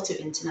a lot of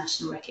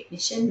international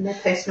recognition. And they're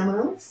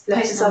post-nominals,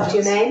 letters after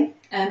your name.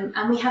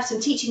 And we have some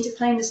teaching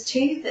diplomas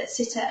too that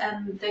sit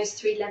at those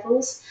 3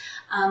 levels.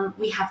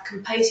 We have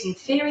composing and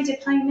theory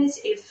diplomas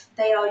if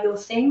they are your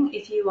thing.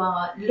 If you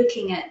are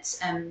looking at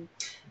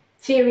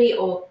theory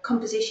or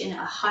composition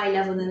at a high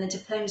level, then the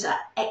diplomas are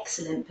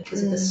excellent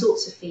because of the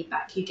sorts of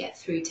feedback you get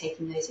through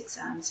taking those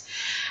exams.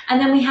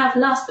 And then we have,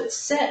 last but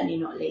certainly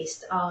not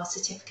least, our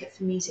certificate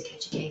for music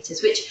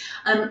educators, which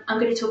I'm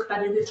going to talk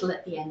about a little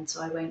at the end,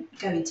 so I won't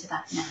go into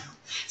that now.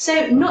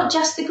 So not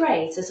just the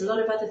grades, there's a lot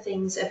of other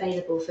things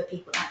available for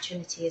people at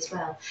Trinity as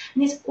well.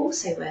 And it's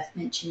also worth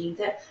mentioning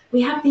that we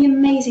have the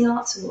Amazing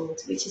Arts Award,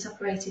 which is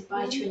operated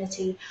by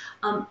Trinity,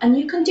 and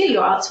you can do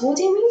your Arts Award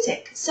in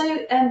music.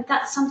 So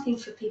that's something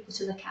for people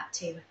to look at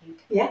too, I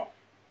think. Yeah.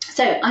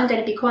 So I'm going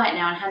to be quiet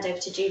now and hand over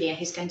to Julia,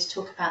 who's going to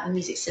talk about the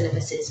music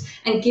syllabuses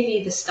and give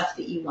you the stuff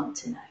that you want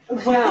to know.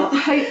 Well,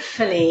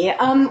 hopefully.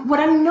 What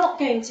I'm not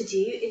going to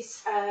do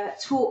is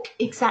talk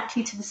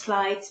exactly to the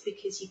slides,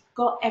 because you've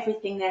got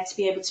everything there to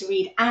be able to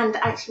read. And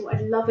actually what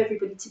I'd love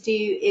everybody to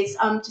do is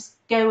just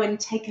go and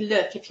take a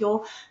look. If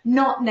you're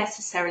not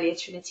necessarily a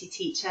Trinity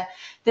teacher,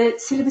 the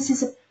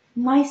syllabuses are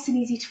nice and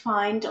easy to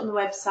find on the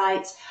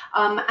website,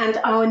 and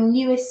our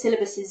newest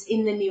syllabuses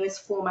in the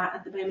newest format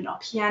at the moment are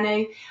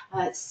piano,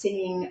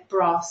 singing,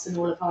 brass, and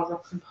all of our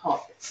rock and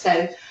pop.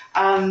 So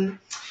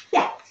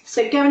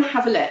so go and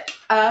have a look.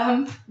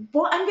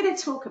 What I'm going to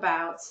talk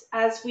about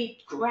as we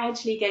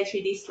gradually go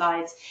through these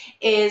slides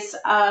is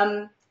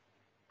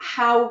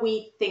how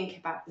we think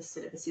about the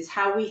syllabuses,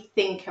 how we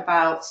think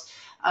about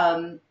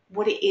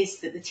what it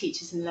is that the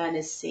teachers and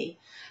learners see.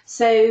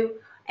 So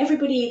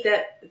everybody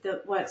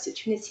that works at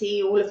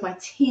Trinity, all of my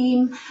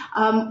team,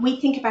 we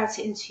think about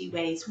it in 2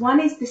 ways. One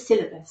is the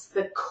syllabus,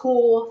 the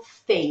core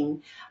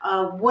thing.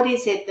 What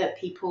is it that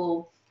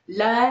people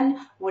learn?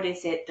 What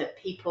is it that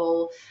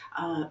people,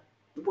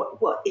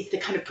 what is the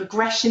kind of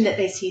progression that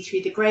they see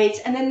through the grades?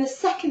 And then the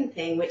second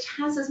thing, which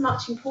has as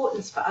much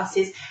importance for us,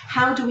 is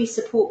how do we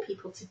support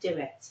people to do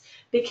it?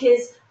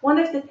 Because one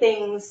of the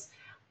things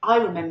I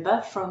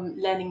remember from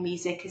learning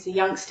music as a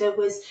youngster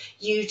was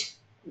you'd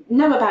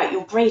know about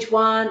your grade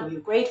 1 or your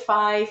grade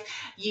 5,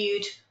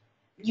 you'd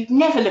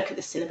never look at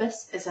the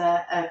syllabus as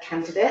a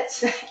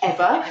candidate,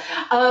 ever.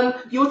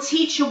 Your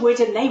teacher would,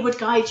 and they would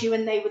guide you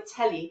and they would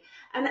tell you.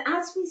 And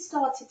as we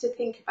started to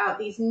think about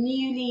these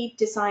newly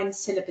designed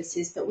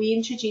syllabuses that we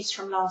introduced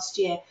from last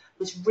year,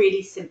 was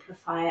really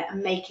simplify it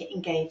and make it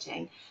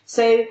engaging.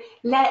 So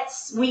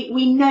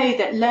we know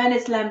that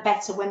learners learn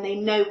better when they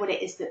know what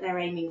it is that they're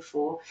aiming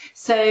for.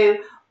 So,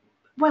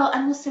 well,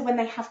 and also when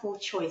they have more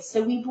choice.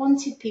 So we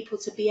wanted people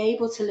to be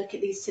able to look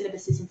at these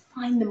syllabuses and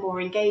find them more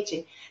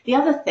engaging. The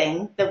other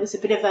thing that was a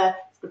bit of a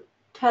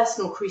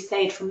personal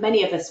crusade for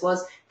many of us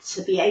was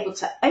to be able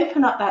to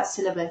open up that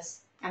syllabus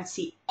and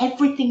see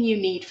everything you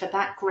need for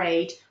that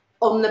grade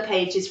on the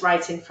pages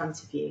right in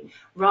front of you,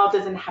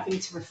 rather than having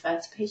to refer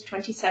to page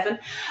 27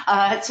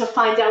 to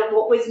find out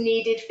what was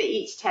needed for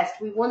each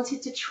test. We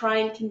wanted to try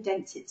and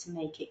condense it to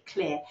make it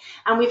clear.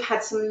 And we've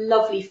had some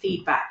lovely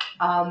feedback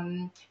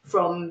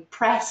from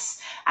press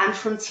and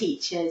from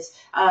teachers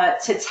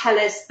to tell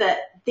us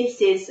that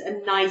this is a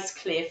nice,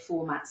 clear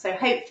format. So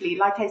hopefully,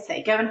 like I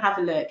say, go and have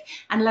a look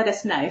and let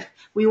us know.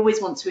 We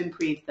always want to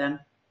improve them.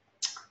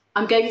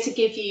 I'm going to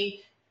give you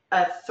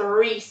a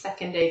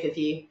 3-second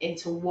overview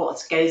into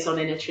what goes on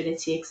in a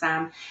Trinity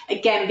exam.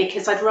 Again,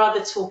 because I'd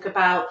rather talk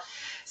about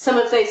some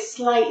of those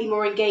slightly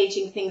more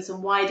engaging things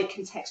and wider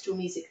contextual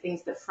music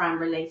things that Fran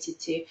related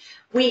to.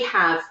 We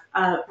have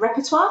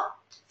repertoire.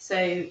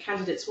 So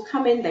candidates will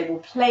come in, they will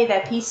play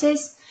their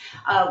pieces.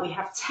 We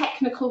have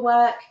technical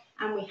work,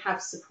 and we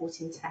have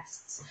supporting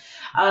tests.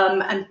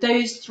 And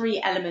those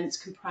 3 elements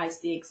comprise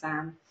the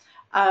exam.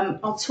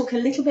 I'll talk a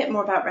little bit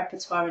more about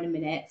repertoire in a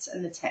minute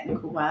and the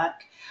technical work.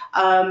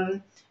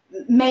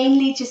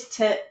 Mainly just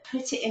to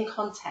put it in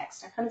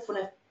context, I kind of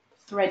want to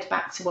thread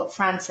back to what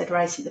Fran said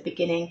right at the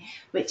beginning,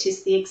 which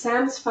is the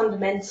exams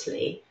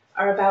fundamentally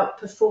are about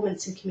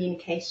performance and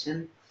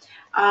communication.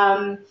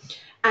 And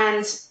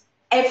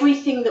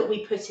everything that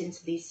we put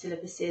into these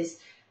syllabuses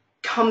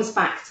comes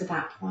back to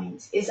that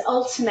point, is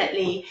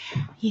ultimately,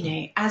 you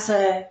know, as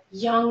a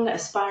young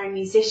aspiring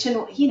musician,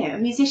 or, you know, a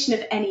musician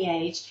of any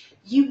age,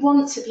 you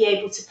want to be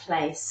able to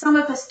play. Some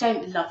of us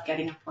don't love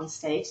getting up on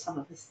stage, some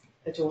of us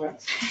adore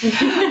it.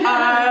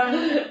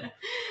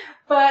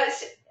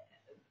 But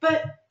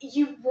But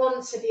you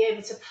want to be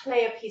able to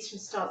play a piece from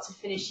start to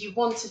finish. You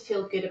want to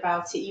feel good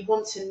about it. You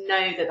want to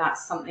know that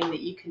that's something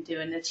that you can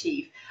do and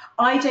achieve.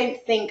 I don't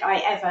think I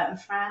ever,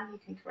 and Fran, you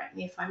can correct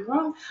me if I'm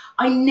wrong,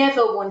 I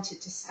never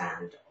wanted to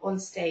stand on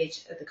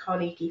stage at the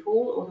Carnegie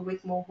Hall or the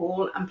Wigmore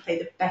Hall and play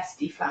the best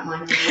D flat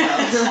minor in the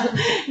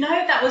world. No,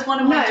 that was one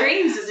of my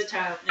dreams as a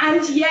child.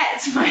 And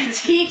yet my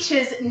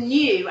teachers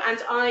knew, and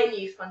I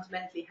knew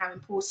fundamentally how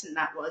important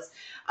that was.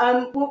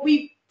 What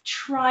we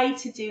try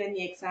to do in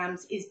the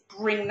exams is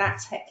bring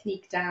that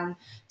technique down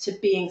to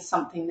being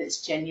something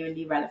that's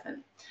genuinely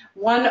relevant.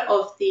 One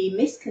of the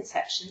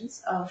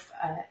misconceptions of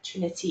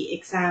Trinity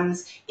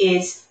exams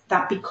is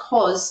that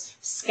because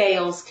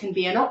scales can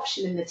be an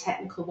option in the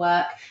technical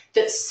work,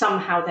 that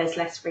somehow there's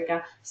less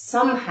rigour.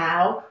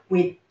 Somehow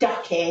we're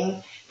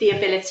ducking the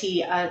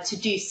ability to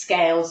do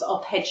scales,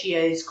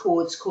 arpeggios,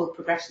 chords, chord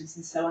progressions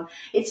and so on.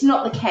 It's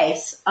not the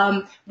case.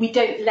 We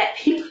don't let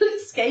people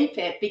escape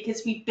it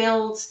because we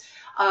build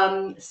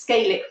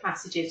scalic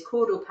passages,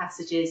 chordal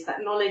passages,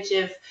 that knowledge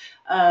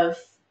of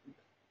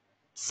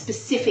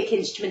specific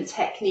instrument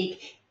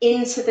technique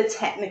into the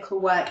technical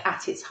work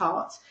at its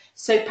heart.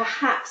 So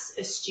perhaps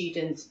a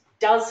student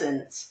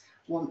doesn't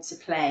want to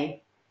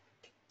play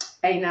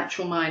a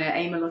natural minor,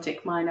 a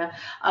melodic minor,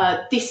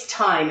 this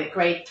time at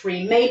grade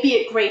 3.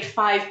 Maybe at grade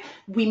 5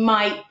 we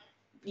might,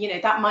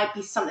 that might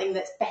be something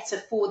that's better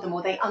for them,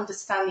 or they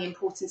understand the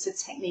importance of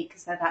technique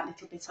because they're that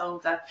little bit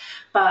older.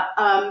 But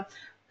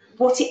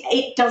what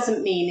it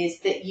doesn't mean is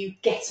that you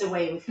get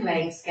away with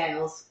playing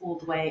scales all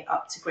the way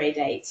up to grade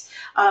 8.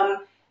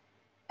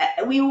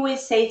 We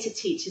always say to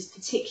teachers,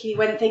 particularly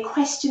when they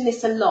question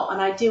this a lot,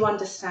 and I do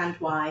understand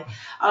why,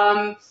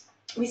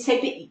 we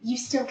say, but you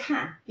still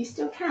can. You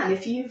still can.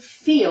 If you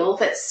feel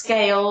that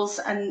scales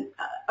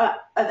are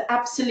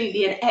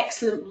absolutely an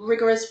excellent,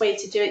 rigorous way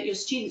to do it, your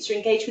students are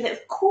engaged with it,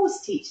 of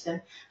course teach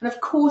them, and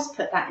of course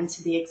put that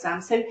into the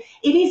exam. So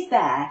it is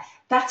there.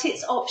 That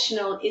it's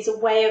optional is a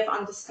way of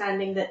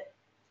understanding that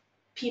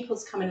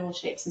pupils come in all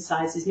shapes and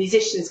sizes,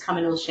 musicians come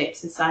in all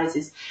shapes and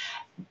sizes.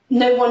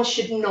 No one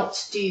should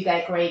not do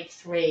their grade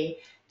 3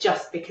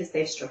 just because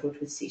they've struggled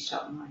with C#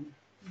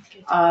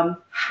 minor.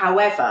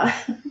 However,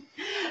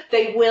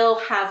 they will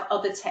have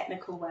other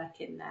technical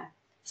work in there.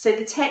 So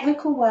the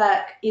technical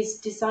work is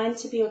designed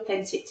to be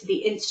authentic to the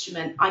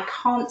instrument. I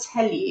can't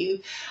tell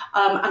you,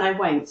 and I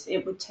won't,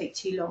 it would take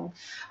too long,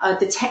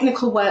 the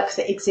technical work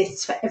that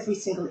exists for every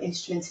single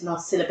instrument in our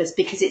syllabus,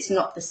 because it's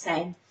not the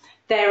same.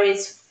 There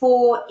is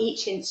for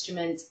each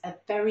instrument a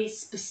very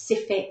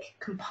specific,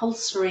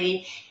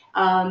 compulsory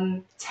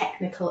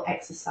technical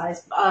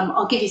exercise.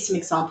 I'll give you some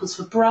examples.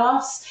 For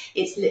brass,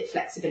 it's lip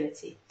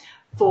flexibility.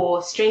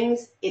 For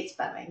strings, it's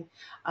bowing.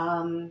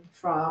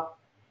 For our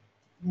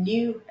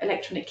new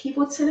electronic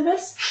keyboard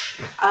syllabus,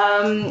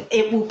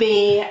 it will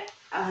be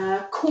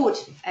chord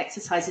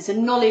exercises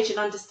and knowledge and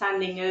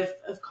understanding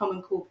of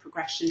common chord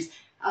progressions.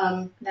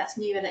 That's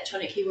new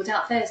electronic keyboard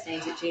out Thursday,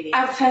 is it, Julie?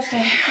 Out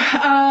Thursday.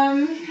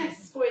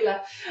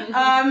 Spoiler.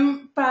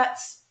 But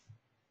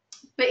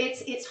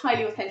it's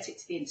highly authentic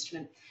to the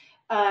instrument.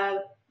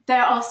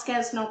 There are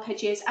scales and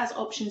arpeggios as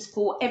options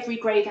for every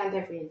grade and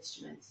every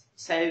instrument.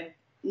 So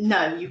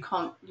no, you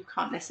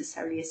can't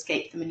necessarily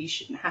escape them, and you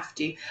shouldn't have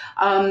to.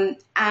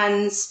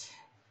 And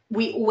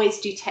we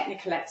always do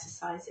technical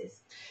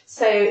exercises.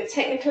 So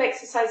technical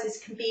exercises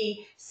can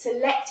be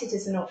selected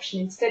as an option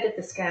instead of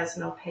the scales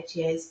and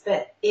arpeggios,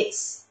 but it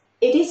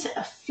is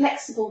a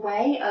flexible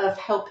way of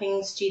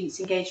helping students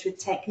engage with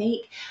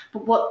technique.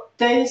 But what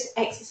those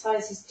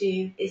exercises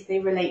do is they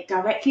relate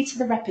directly to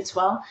the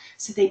repertoire.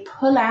 So they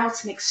pull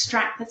out and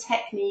extract the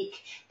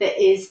technique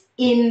that is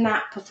in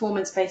that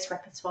performance-based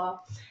repertoire.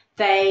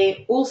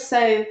 They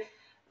also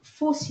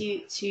force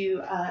you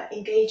to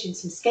engage in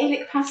some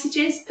scalic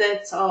passages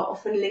that are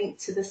often linked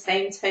to the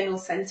same tonal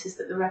centres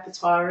that the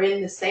repertoire are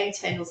in, the same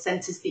tonal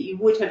centres that you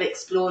would have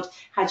explored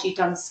had you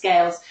done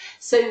scales.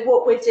 So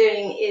what we're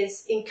doing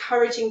is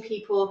encouraging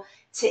people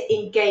to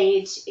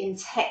engage in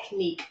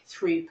technique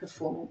through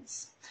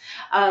performance.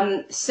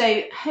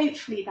 So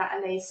hopefully that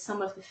allays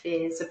some of the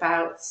fears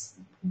about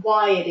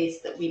why it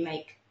is that we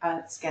make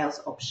scales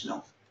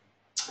optional.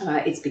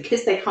 It's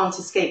because they can't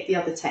escape the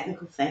other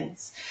technical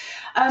things.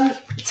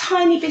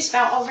 Tiny bit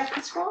about our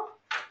repertoire.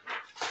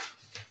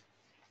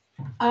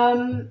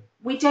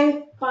 We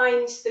don't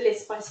bind the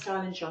list by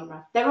style and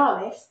genre. There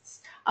are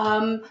lists,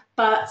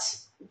 but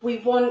we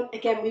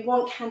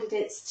want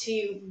candidates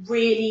to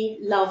really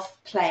love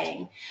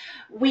playing.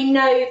 We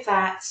know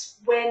that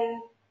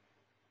when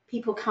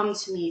people come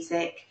to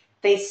music,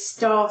 they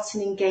start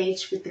and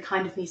engage with the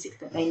kind of music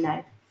that they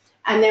know.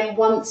 And then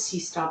once you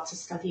start to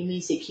study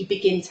music, you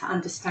begin to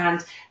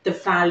understand the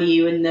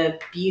value and the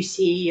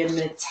beauty and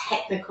the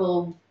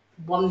technical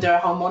wonder,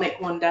 harmonic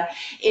wonder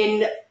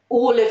in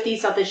all of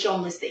these other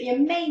genres that you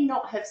may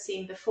not have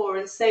seen before.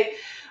 And so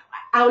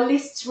our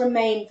lists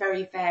remain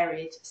very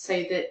varied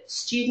so that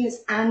students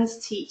and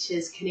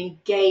teachers can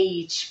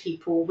engage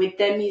people with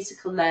their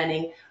musical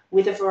learning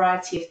with a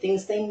variety of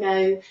things they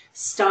know,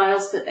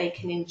 styles that they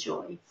can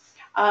enjoy.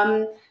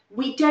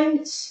 We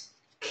don't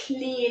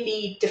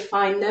clearly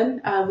define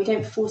them. We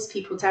don't force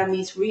people down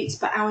these routes,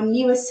 but our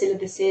newer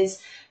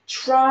syllabuses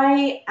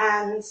try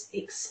and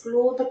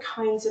explore the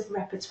kinds of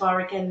repertoire,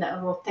 again, that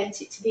are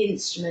authentic to the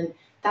instrument,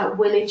 that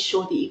will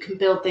ensure that you can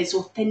build those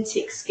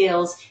authentic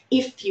skills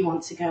if you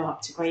want to go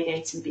up to grade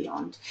 8 and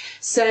beyond.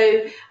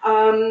 So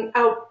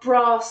our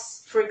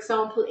brass, for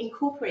example,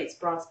 incorporates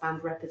brass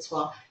band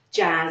repertoire,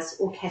 jazz,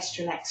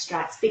 orchestral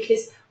extracts,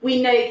 because we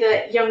know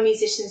that young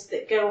musicians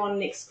that go on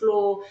and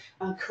explore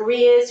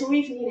careers, or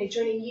even, you know,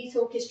 joining youth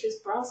orchestras,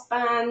 brass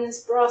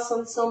bands, brass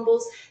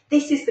ensembles,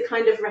 this is the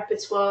kind of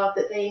repertoire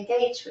that they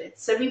engage with.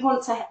 So we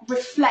want to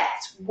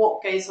reflect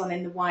what goes on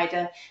in the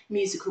wider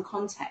musical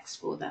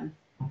context for them.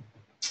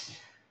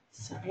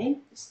 Sorry.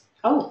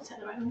 Oh, is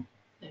that the right one?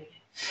 There we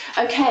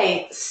go.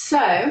 Okay, so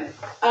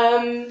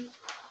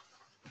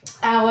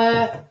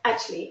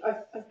actually,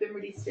 I've been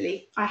really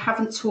silly. I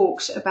haven't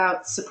talked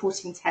about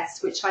supporting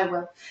tests, which I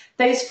will.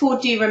 Those 4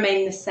 do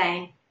remain the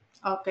same.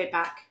 I'll go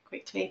back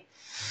quickly.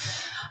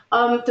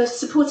 The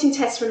supporting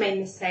tests remain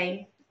the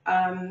same.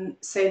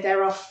 So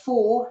there are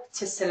 4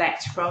 to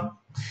select from.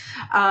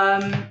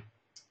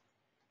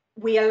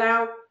 We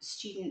allow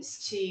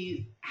students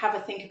to have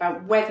a think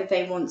about whether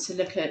they want to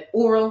look at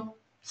oral,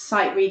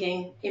 sight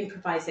reading,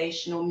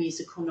 improvisation, or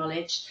musical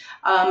knowledge,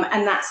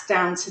 and that's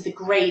down to the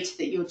grade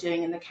that you're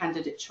doing in the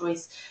candidate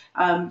choice.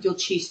 You'll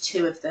choose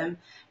 2 of them.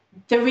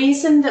 The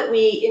reason that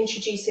we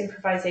introduce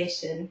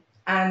improvisation,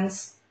 and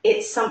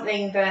it's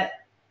something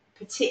that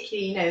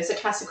particularly, you know, as a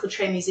classical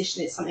trained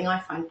musician, it's something I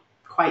find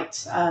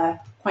quite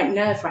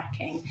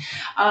nerve-wracking,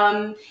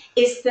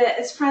 is that,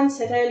 as Fran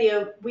said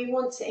earlier, we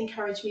want to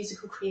encourage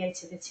musical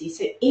creativity.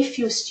 So if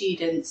your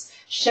students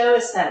show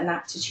a certain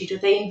aptitude, or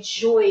they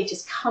enjoy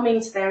just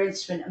coming to their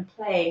instrument and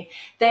playing,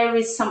 there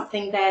is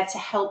something there to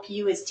help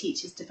you as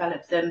teachers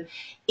develop them,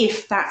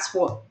 if that's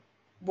what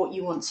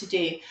you want to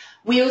do.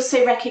 We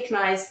also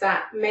recognise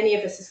that many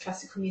of us as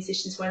classical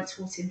musicians weren't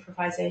taught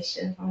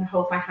improvisation. I'm going to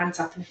hold my hands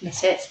up and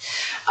admit it.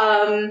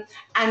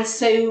 And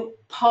so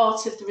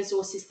part of the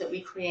resources that we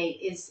create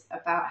is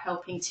about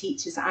helping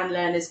teachers and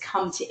learners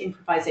come to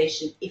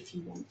improvisation if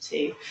you want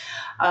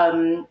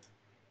to.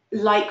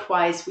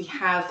 Likewise, we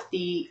have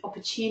the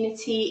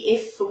opportunity,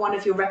 if for one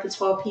of your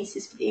repertoire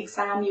pieces for the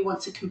exam you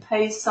want to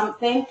compose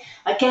something.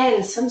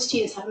 Again, some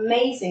students have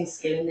amazing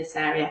skill in this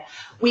area.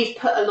 We've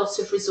put a lot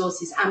of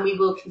resources, and we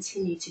will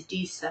continue to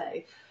do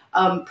so.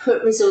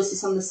 Put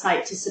resources on the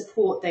site to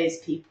support those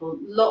people.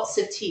 Lots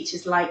of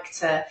teachers like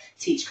to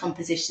teach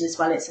composition as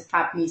well. It's a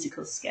fab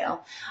musical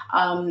skill.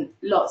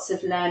 Lots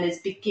of learners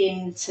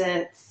begin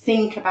to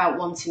think about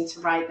wanting to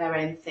write their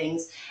own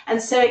things.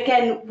 And so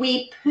again,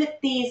 we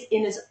put these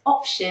in as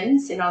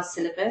options in our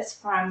syllabus.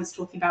 Fran was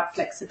talking about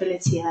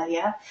flexibility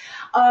earlier.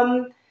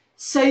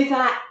 So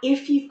that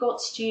if you've got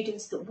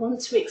students that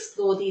want to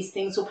explore these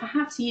things, or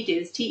perhaps you do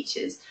as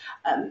teachers,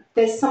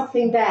 there's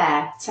something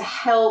there to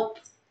help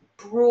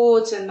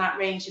broaden that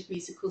range of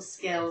musical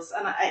skills.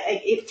 And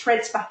it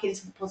threads back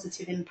into the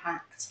positive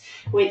impact,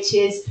 which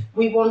is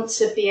we want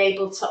to be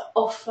able to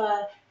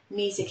offer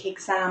music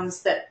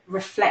exams that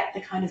reflect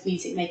the kind of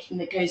music making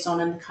that goes on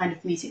and the kind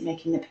of music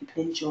making that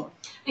people enjoy.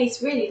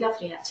 It's really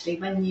lovely, actually,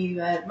 when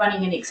you are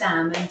running an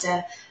exam and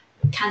a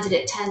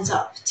candidate turns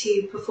up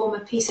to perform a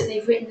piece that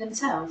they've written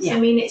themselves. Yeah. I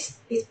mean, it's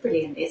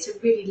brilliant. It's a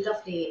really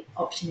lovely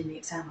option in the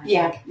exam, I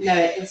think. No,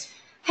 it is.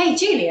 Hey,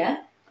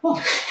 Julia.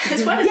 What?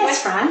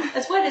 Yes, Fran.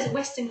 As well as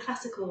Western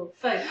classical,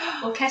 folk,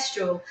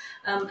 orchestral,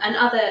 and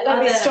other... Let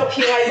me stop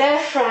you right there,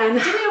 Fran.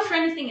 Do we offer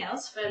anything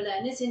else for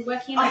learners in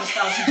working in other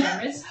styles and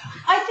genres?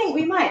 I think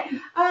we might.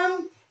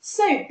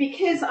 So,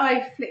 because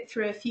I've flipped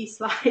through a few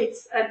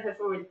slides and have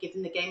already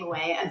given the game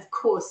away, and of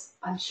course,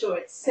 I'm sure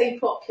it's so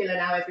popular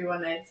now,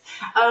 everyone knows,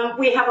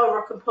 we have our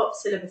rock and pop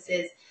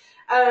syllabuses.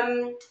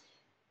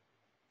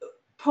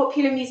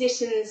 Popular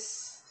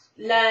musicians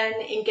learn,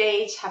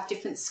 engage, have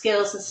different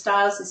skills and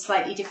styles in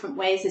slightly different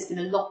ways. There's been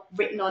a lot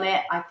written on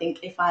it. I think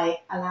if I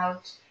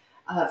allowed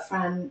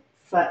Fran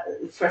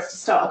for us to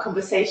start a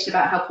conversation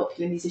about how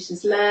popular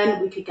musicians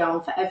learn, we could go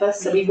on forever,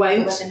 so we won't.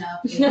 We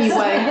won't.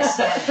 Next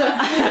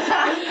time.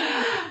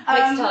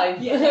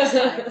 Yeah, next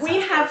time. We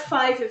have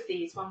 5 of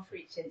these, one for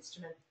each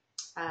instrument.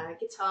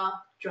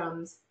 Guitar,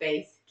 drums,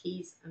 bass,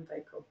 keys and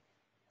vocal.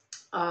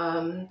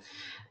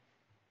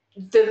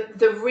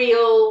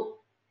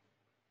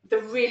 The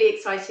really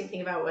exciting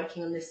thing about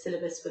working on this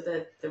syllabus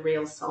were the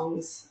real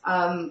songs.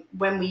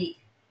 When we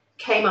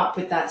came up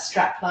with that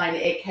strapline,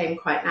 it came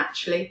quite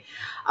naturally.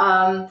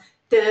 The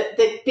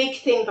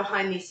big thing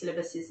behind these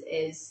syllabuses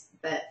is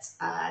that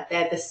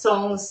they're the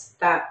songs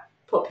that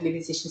popular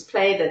musicians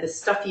play, they're the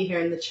stuff you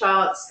hear in the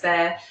charts,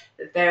 there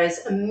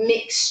is a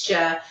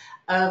mixture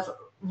of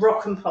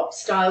rock and pop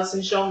styles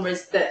and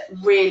genres that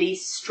really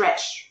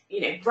stretch, you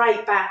know,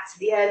 right back to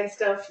the early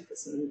stuff. You've got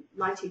some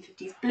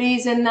 1950s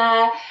blues in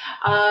there,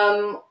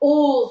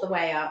 all the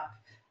way up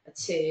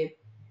to,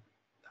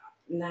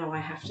 now I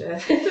have to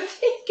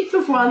think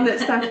of one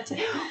that's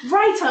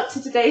right up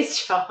to today's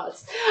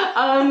charts.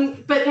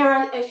 But there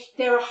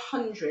are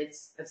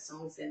hundreds of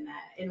songs in there,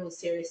 in all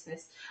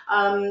seriousness.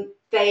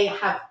 They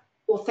have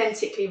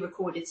authentically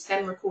recorded,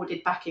 STEM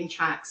recorded backing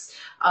tracks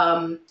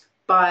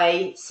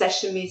by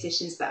session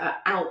musicians that are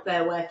out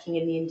there working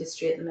in the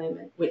industry at the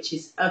moment, which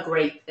is a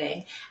great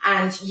thing.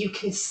 And you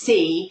can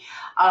see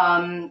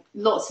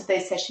lots of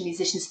those session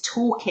musicians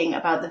talking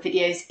about the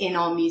videos in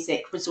our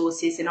music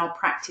resources, in our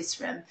practice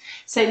room.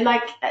 So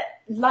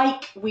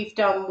like we've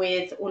done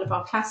with all of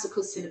our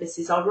classical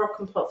syllabuses, our rock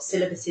and pop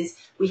syllabuses,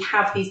 we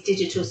have these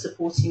digital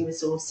supporting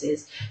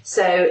resources.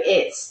 So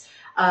it's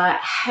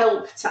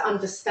help to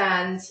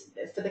understand.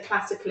 For the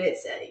classical,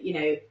 it's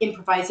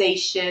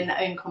improvisation,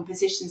 own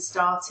composition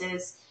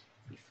starters.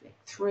 We flick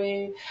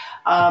through.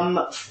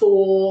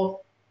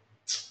 For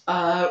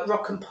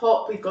rock and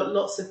pop, we've got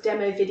lots of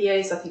demo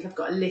videos. I think I've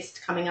got a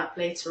list coming up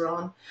later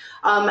on.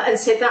 And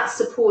so that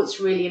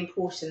support's really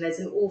important. There's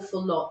an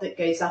awful lot that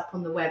goes up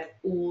on the web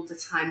all the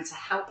time to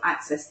help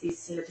access these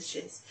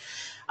syllabuses.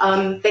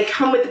 They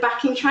come with the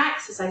backing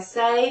tracks, as I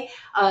say.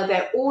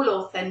 They're all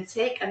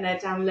authentic and they're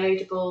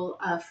downloadable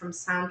from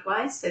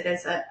Soundwise. So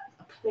there's a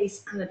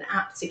place and an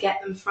app to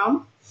get them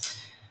from.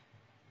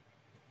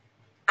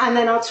 And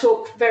then I'll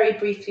talk very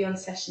briefly on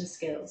session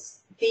skills.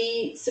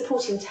 The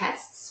supporting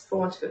tests, for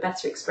want of a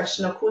better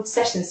expression, are called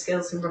session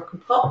skills in rock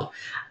and pop.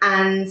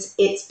 And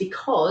it's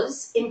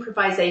because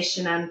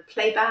improvisation and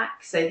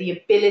playback, so the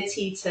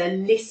ability to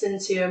listen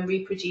to and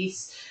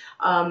reproduce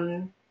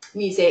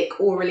music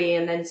orally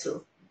and then sort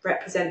of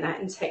represent that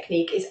in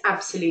technique, is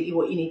absolutely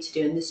what you need to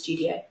do in the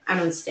studio and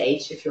on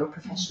stage if you're a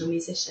professional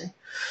musician.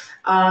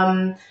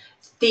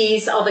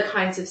 These are the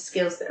kinds of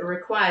skills that are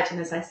required.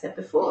 And as I said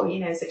before,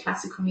 as a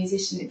classical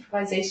musician,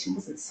 improvisation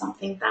wasn't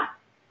something that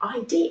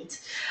I did.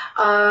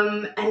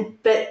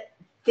 But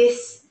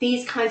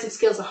these kinds of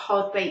skills are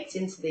hard baked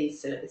into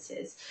these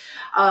syllabuses.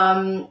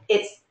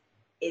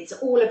 It's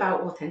all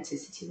about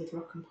authenticity with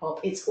rock and pop.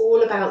 It's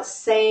all about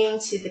saying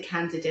to the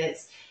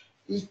candidates,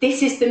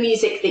 this is the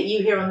music that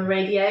you hear on the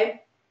radio.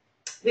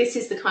 This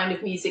is the kind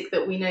of music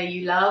that we know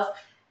you love.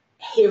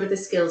 Here are the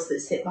skills that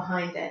sit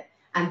behind it.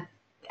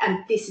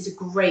 And this is a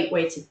great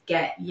way to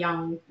get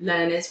young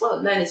learners,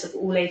 learners of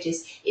all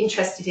ages,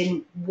 interested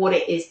in what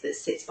it is that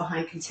sits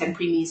behind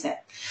contemporary music.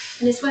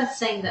 And it's worth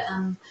saying that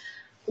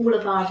all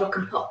of our rock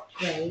and pop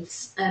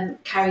grades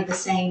carry the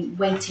same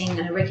weighting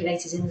and are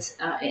regulated in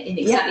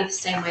exactly the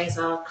same way as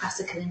our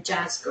classical and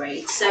jazz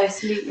grades. So,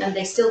 and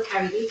they still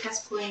carry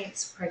UCAS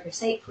points,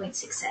 Progress 8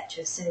 points,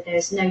 etc. So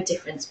there's no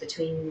difference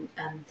between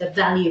the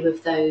value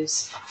of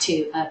those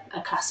to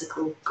a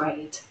classical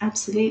grade.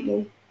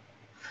 Absolutely.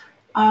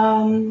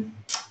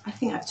 I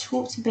think I've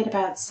talked a bit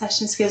about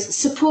session skills.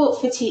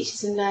 Support for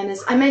teachers and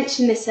learners. I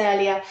mentioned this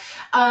earlier.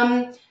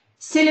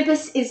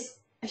 Syllabus is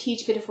a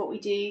huge bit of what we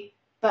do,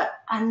 but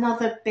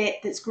another bit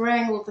that's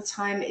growing all the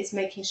time is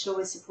making sure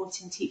we're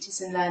supporting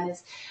teachers and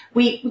learners.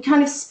 We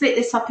kind of split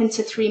this up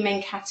into three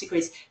main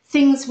categories.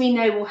 Things we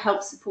know will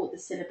help support the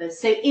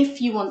syllabus. So if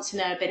you want to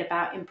know a bit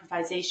about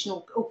improvisation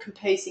or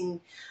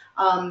composing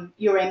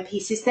your own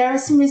pieces, there are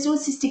some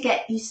resources to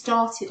get you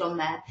started on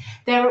there.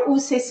 There are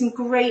also some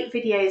great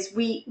videos.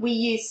 We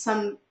use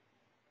some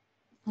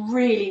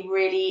really,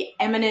 really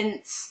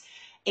eminent,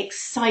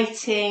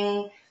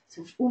 exciting,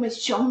 sort of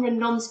almost genre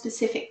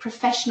non-specific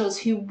professionals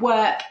who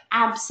work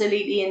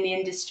absolutely in the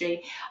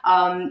industry.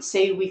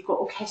 So we've got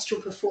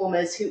orchestral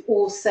performers who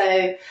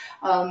also,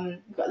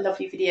 we've got a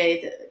lovely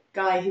video, the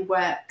guy who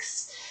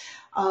works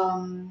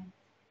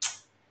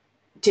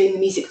doing the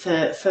music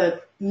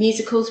for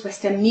musicals,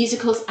 West End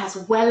musicals, as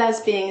well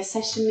as being a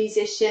session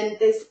musician.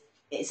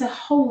 It's a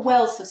whole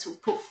wealth of sort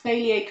of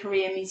portfolio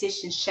career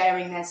musicians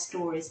sharing their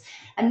stories.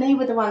 And they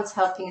were the ones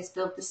helping us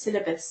build the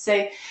syllabus.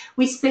 So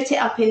we split it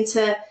up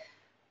into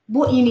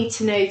what you need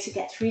to know to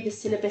get through the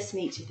syllabus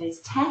and each of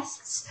those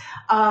tests.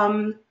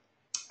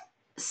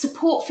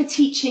 Support for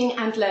teaching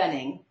and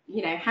learning,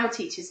 how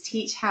teachers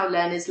teach, how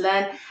learners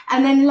learn.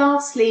 And then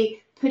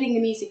lastly, putting the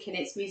music in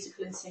its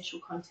musical and social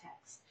context.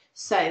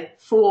 So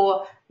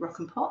for rock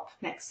and pop,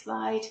 next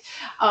slide,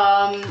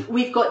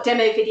 we've got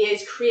demo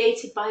videos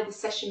created by the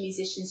session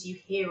musicians you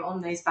hear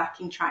on those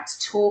backing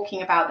tracks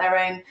talking about their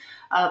own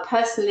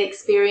personal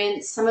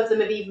experience. Some of them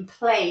have even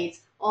played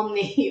on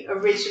the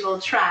original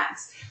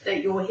tracks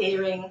that you're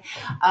hearing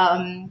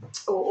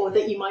or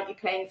that you might be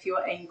playing for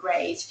your own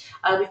grade.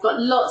 We've got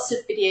lots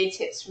of video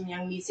tips from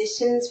young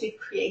musicians. We've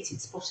created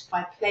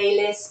Spotify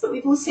playlists, but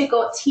we've also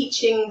got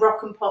teaching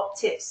rock and pop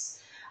tips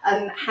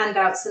and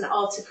handouts and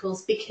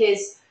articles,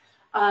 because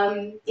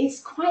it's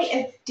quite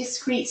a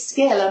discrete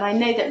skill, and I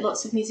know that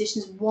lots of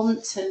musicians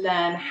want to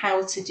learn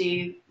how to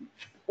do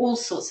all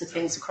sorts of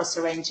things across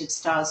a range of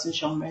styles and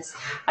genres.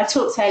 I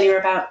talked earlier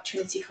about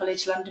Trinity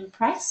College London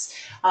Press,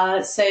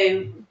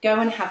 so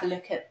go and have a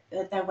look at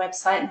their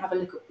website and have a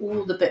look at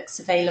all the books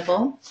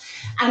available.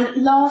 And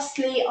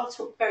lastly, I'll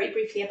talk very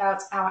briefly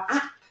about our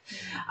app.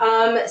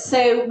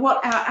 So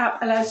what our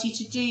app allows you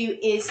to do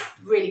is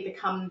really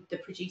become the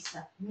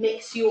producer,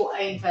 mix your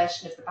own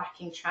version of the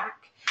backing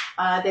track.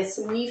 There's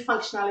some new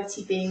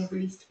functionality being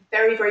released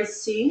very, very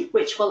soon,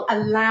 which will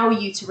allow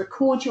you to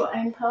record your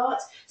own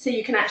part, so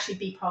you can actually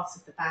be part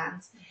of the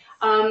band.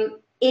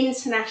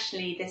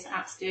 Internationally, this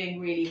app's doing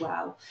really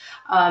well.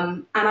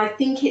 And I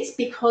think it's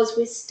because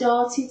we're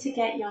starting to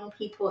get young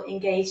people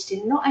engaged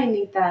in not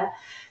only the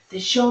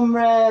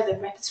genre, the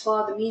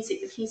repertoire, the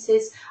music, the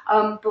pieces,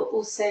 but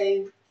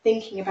also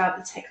thinking about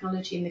the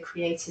technology and the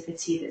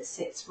creativity that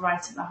sits right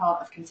at the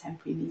heart of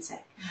contemporary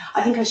music.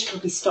 I think I should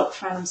probably stop,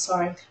 Fran, I'm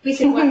sorry. We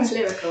could wax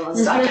lyrical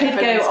on I could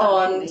go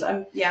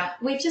on. Yeah.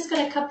 We've just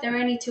got a couple, there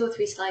are only 2 or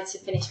 3 slides to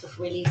finish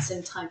before we leave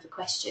some time for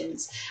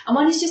questions. And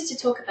one is just to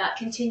talk about,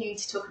 continuing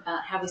to talk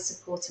about how we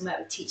support and work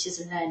with teachers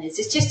and learners.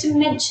 It's just to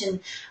mention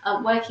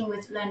working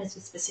with learners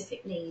with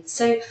specific needs.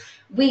 So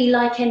we,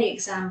 like any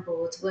exam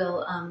board,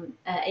 will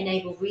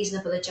enable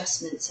reasonable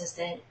adjustments, as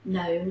they're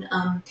known,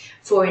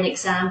 for an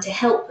exam to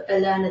help a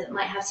learner that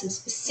might have some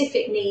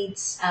specific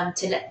needs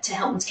to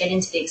help them to get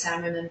into the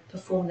exam room and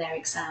perform their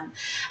exam.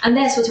 And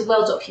they're sort of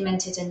well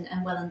documented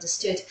and well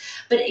understood.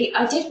 But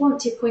I did want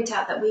to point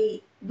out that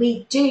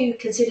we do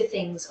consider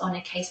things on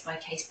a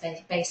case-by-case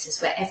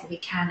basis wherever we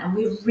can, and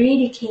we're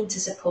really keen to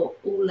support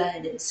all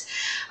learners.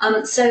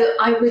 So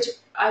I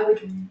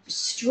would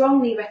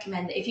strongly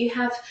recommend that if you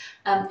have,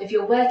 if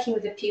you're working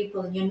with a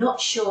pupil and you're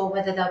not sure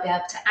whether they'll be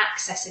able to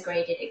access a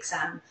graded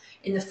exam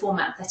in the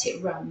format that it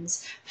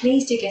runs,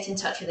 please do get in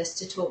touch with us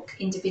to talk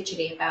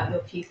individually about your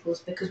pupils,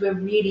 because we're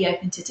really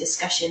open to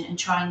discussion and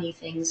trying new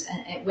things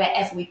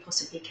wherever we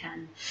possibly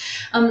can.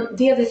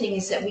 The other thing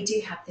is that we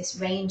do have this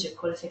range of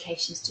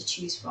qualifications to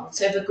choose from.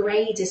 So if a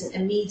grade isn't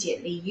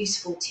immediately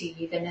useful to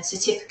you, then a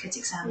certificate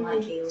exam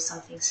might be, or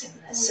something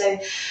similar. So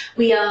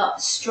we are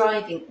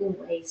striving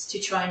always to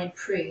try and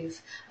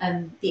improve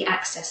the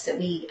access that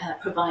we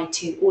provide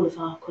to all of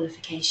our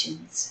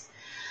qualifications.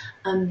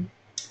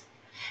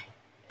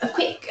 A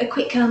quick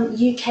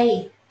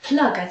UK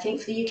plug, I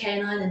think, for the UK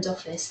and Ireland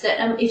office,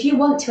 that if you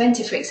want to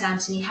enter for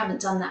exams and you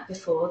haven't done that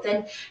before,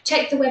 then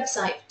check the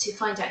website to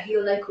find out who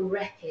your local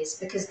rep is,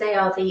 because they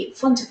are the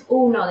font of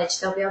all knowledge.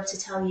 They'll be able to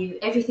tell you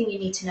everything you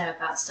need to know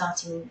about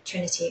starting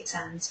Trinity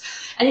exams.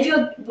 And if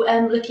you're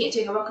looking at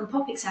doing a rock and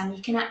pop exam,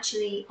 you can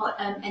actually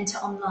enter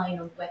online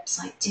on the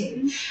website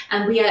too.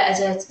 And we are,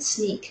 as a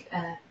sneak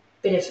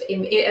bit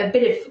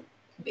of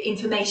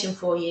information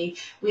for you,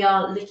 we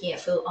are looking at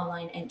full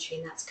online entry,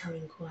 and that's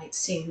coming quite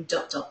soon. ...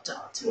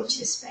 Watch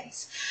this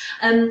space.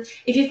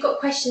 If you've got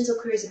questions or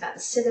queries about the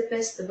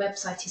syllabus, the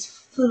website is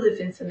full of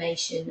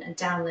information and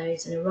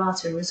downloads and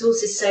errata and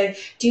resources, so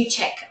do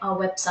check our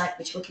website,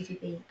 which we'll give you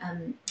the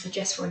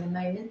address for in a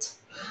moment.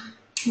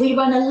 We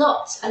run a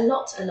lot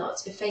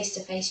of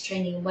face-to-face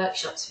training and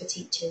workshops for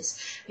teachers.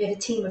 We have a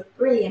team of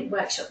brilliant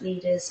workshop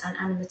leaders and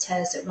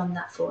animateurs that run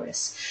that for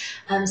us.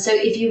 So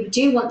if you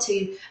do want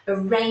to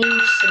arrange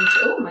some...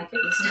 Oh my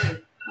goodness, no,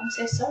 I'm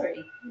so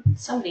sorry.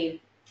 Somebody's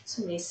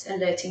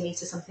alerting me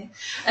to something.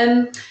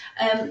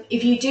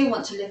 If you do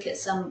want to look at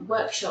some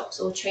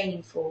workshops or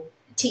training for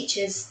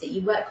teachers that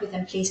you work with,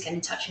 then please get in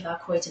touch with our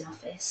Croydon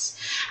office.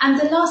 And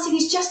the last thing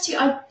is just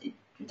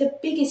the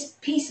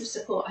biggest piece of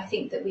support I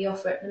think that we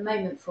offer at the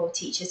moment for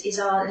teachers is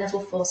our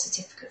Level 4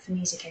 Certificate for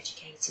Music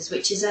Educators,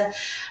 which is a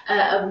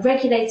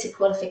regulated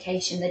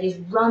qualification that is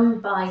run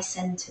by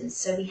centres.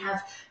 So we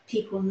have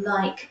people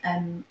like,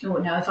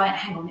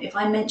 if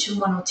I mention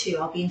one or two,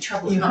 I'll be in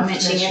trouble for not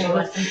mentioning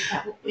everyone.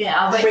 Yeah,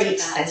 I'll wait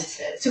for that.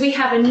 So we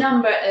have a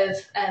number of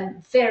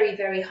very,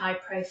 very high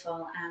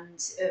profile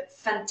and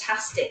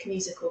fantastic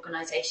music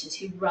organisations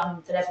who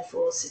run the Level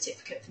 4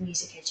 Certificate for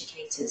Music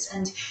Educators,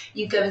 and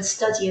you go and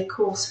study a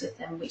course with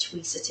them, which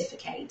we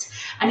certificate.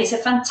 And it's a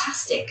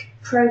fantastic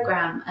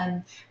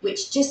programme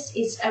which just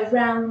is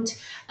around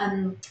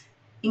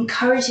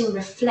encouraging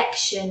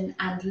reflection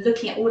and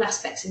looking at all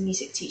aspects of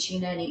music teaching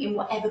and learning in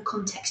whatever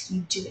context you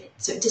do it.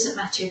 So it doesn't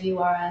matter if you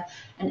are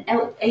an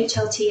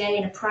HLTA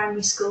in a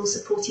primary school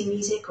supporting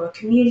music, or a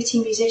community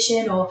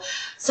musician, or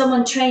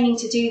someone training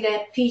to do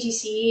their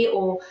PGCE,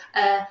 or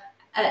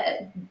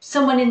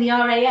someone in the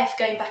RAF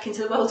going back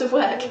into the world of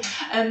work.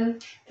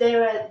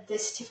 The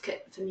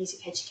Certificate for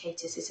Music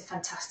Educators is a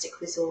fantastic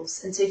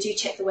resource, and so do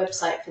check the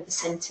website for the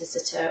centres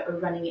that are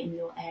running it in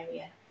your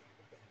area.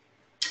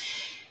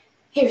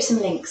 Here are some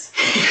links.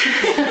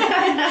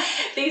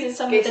 These are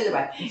some of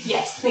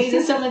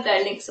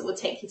the links that will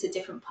take you to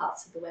different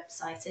parts of the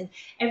website, and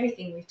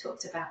everything we've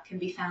talked about can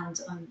be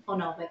found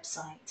on our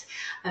website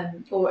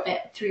or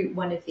through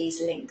one of these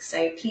links.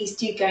 So please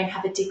do go and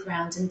have a dig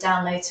around and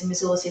download some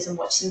resources and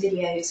watch some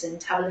videos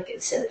and have a look at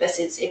the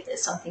syllabuses if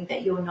there's something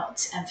that you're not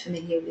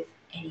familiar with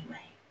anyway.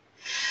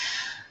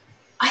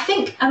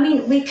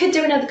 We could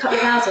do another couple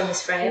of hours on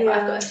this, Freya, but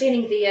I've got a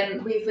feeling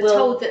we were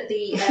told that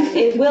the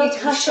it will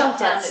cut shut off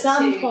down at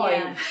some 2,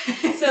 point.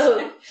 yeah.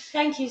 So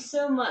thank you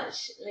so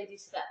much,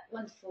 ladies, for that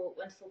wonderful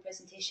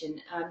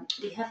presentation.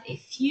 We have a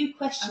few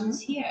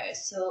questions here,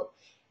 so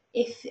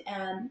if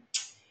I'll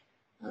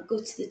go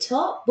to the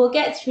top, we'll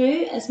get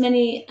through as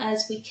many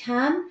as we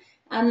can.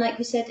 And like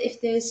we said, if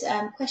there's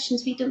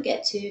questions we don't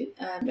get to,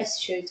 rest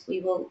assured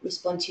we will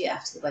respond to you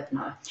after the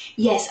webinar.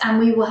 Yes, and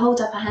we will hold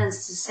up our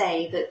hands to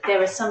say that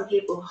there are some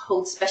people who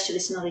hold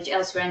specialist knowledge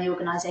elsewhere in the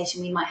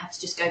organisation. We might have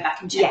to just go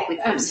back and check with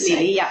them.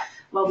 Absolutely, So, yeah.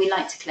 Well, we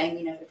like to claim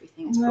we know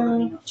everything. It's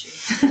probably not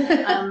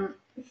true.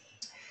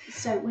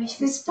 So where should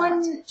we There's start?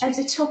 one at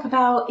the top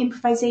about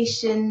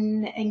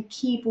improvisation and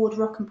keyboard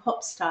rock and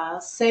pop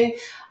styles. So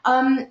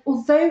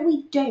although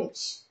we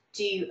don't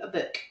do a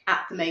book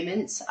at the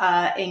moment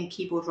in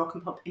keyboard rock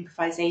and pop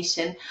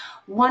improvisation,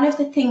 one of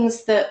the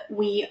things that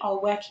we are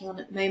working on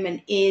at the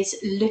moment is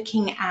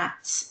looking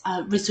at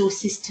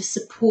resources to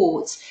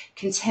support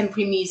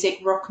contemporary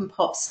music rock and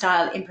pop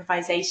style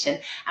improvisation,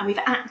 and we've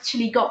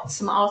actually got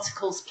some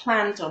articles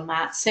planned on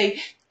that. So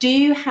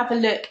do have a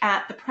look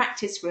at the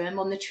practice room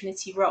on the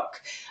Trinity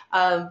Rock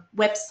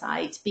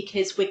website,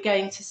 because we're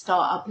going to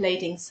start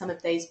uploading some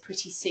of those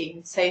pretty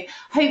soon. So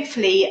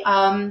hopefully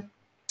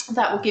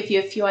that will give you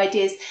a few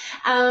ideas.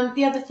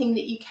 The other thing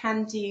that you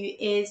can do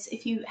is,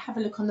 if you have a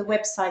look on the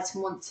website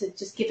and want to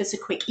just give us a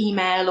quick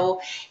email, or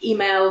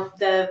email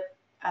the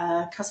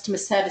customer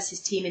services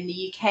team in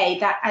the UK,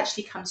 that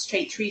actually comes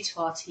straight through to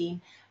our team,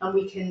 and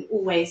we're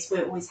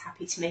always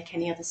happy to make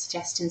any other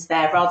suggestions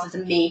there, rather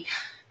than me,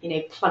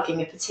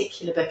 plugging a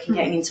particular book and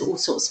getting into all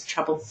sorts of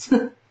trouble.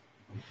 Could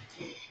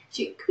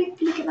we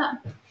look at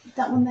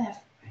that one there?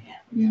 Yeah.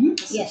 Mm-hmm.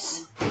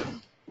 Yes.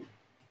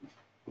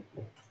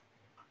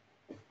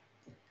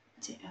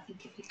 I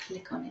think if you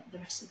click on it, the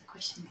rest of the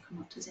question will come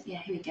up, does it? Yeah,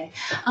 here we go.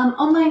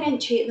 Online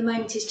entry at the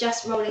moment is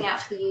just rolling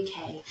out for the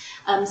UK.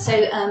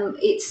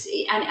 It's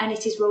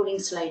it is rolling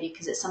slowly,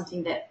 because it's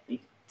something that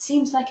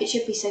seems like it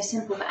should be so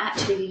simple, but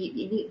actually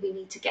we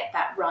need to get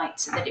that right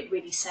so that it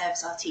really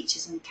serves our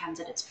teachers and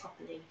candidates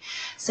properly.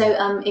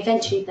 So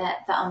eventually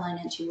that online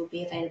entry will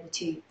be available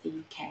to the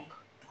UK.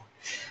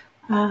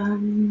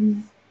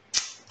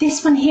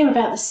 This one here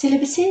about the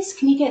syllabuses.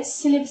 Can you get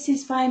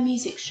syllabuses via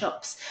music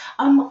shops?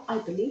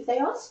 I believe they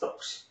are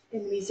stocked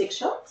in the music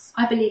shops.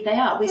 I believe they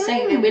are. We're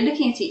saying that we're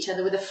looking at each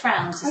other with a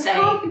frown to say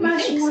we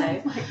think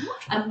so.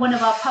 And one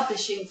of our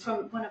colleagues from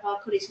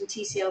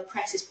TCL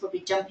Press is probably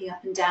jumping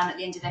up and down at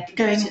the end of their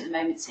computer at the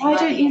moment saying, why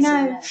don't you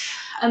know?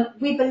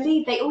 We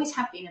believe they always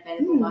have been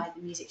available via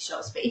the music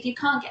shops, but if you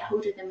can't get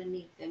hold of them and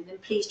need them, then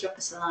please drop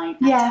us a line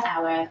at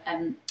our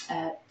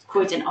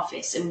Croydon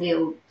office, and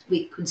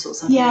we can sort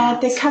something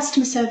out. The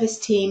customer service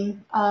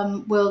team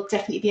will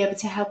definitely be able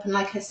to help, and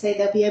like I say,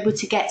 they'll be able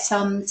to get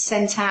some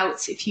sent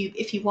out if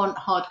you want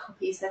hard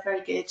copies. They're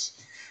very good.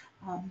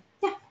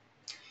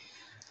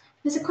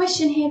 There's a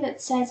question here that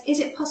says,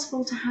 is it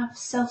possible to have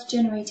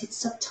self-generated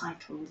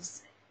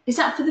subtitles? Is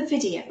that for the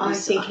video? I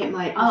think it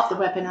might be for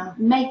the webinar.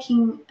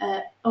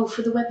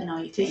 For the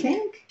webinar, you think? Do you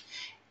think?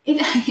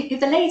 If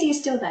the lady is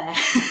still there,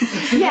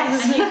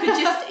 yes,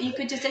 and you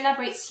could just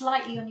elaborate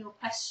slightly on your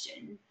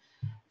question,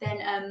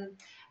 then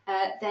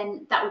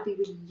that would be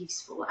really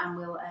useful, and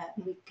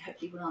we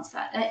hopefully will answer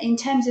that. In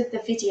terms of the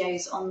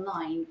videos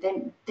online,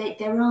 then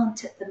there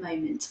aren't at the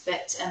moment,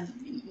 but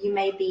there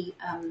may be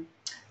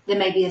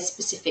a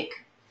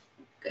specific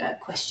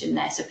question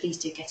there, so please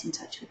do get in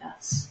touch with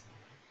us.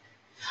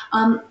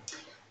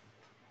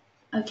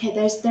 Okay,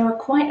 there are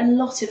quite a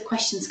lot of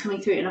questions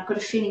coming through, and I've got a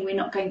feeling we're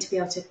not going to be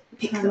able to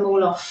pick them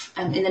all off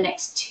in the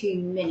next 2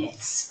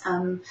 minutes.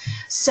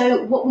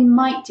 So what we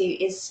might do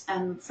is,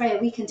 Freya,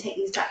 we can take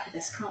these back with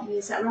us, can't we?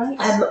 Is that right?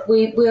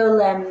 We will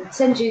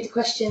send you the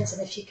questions,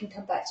 and if you can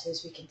come back to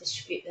us, we can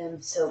distribute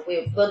them. So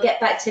we'll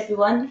get back to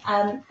everyone.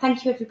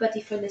 Thank you,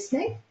 everybody, for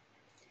listening.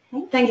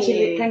 Thank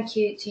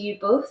you to you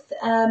both,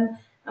 and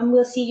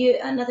we'll see you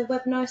at another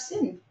webinar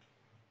soon.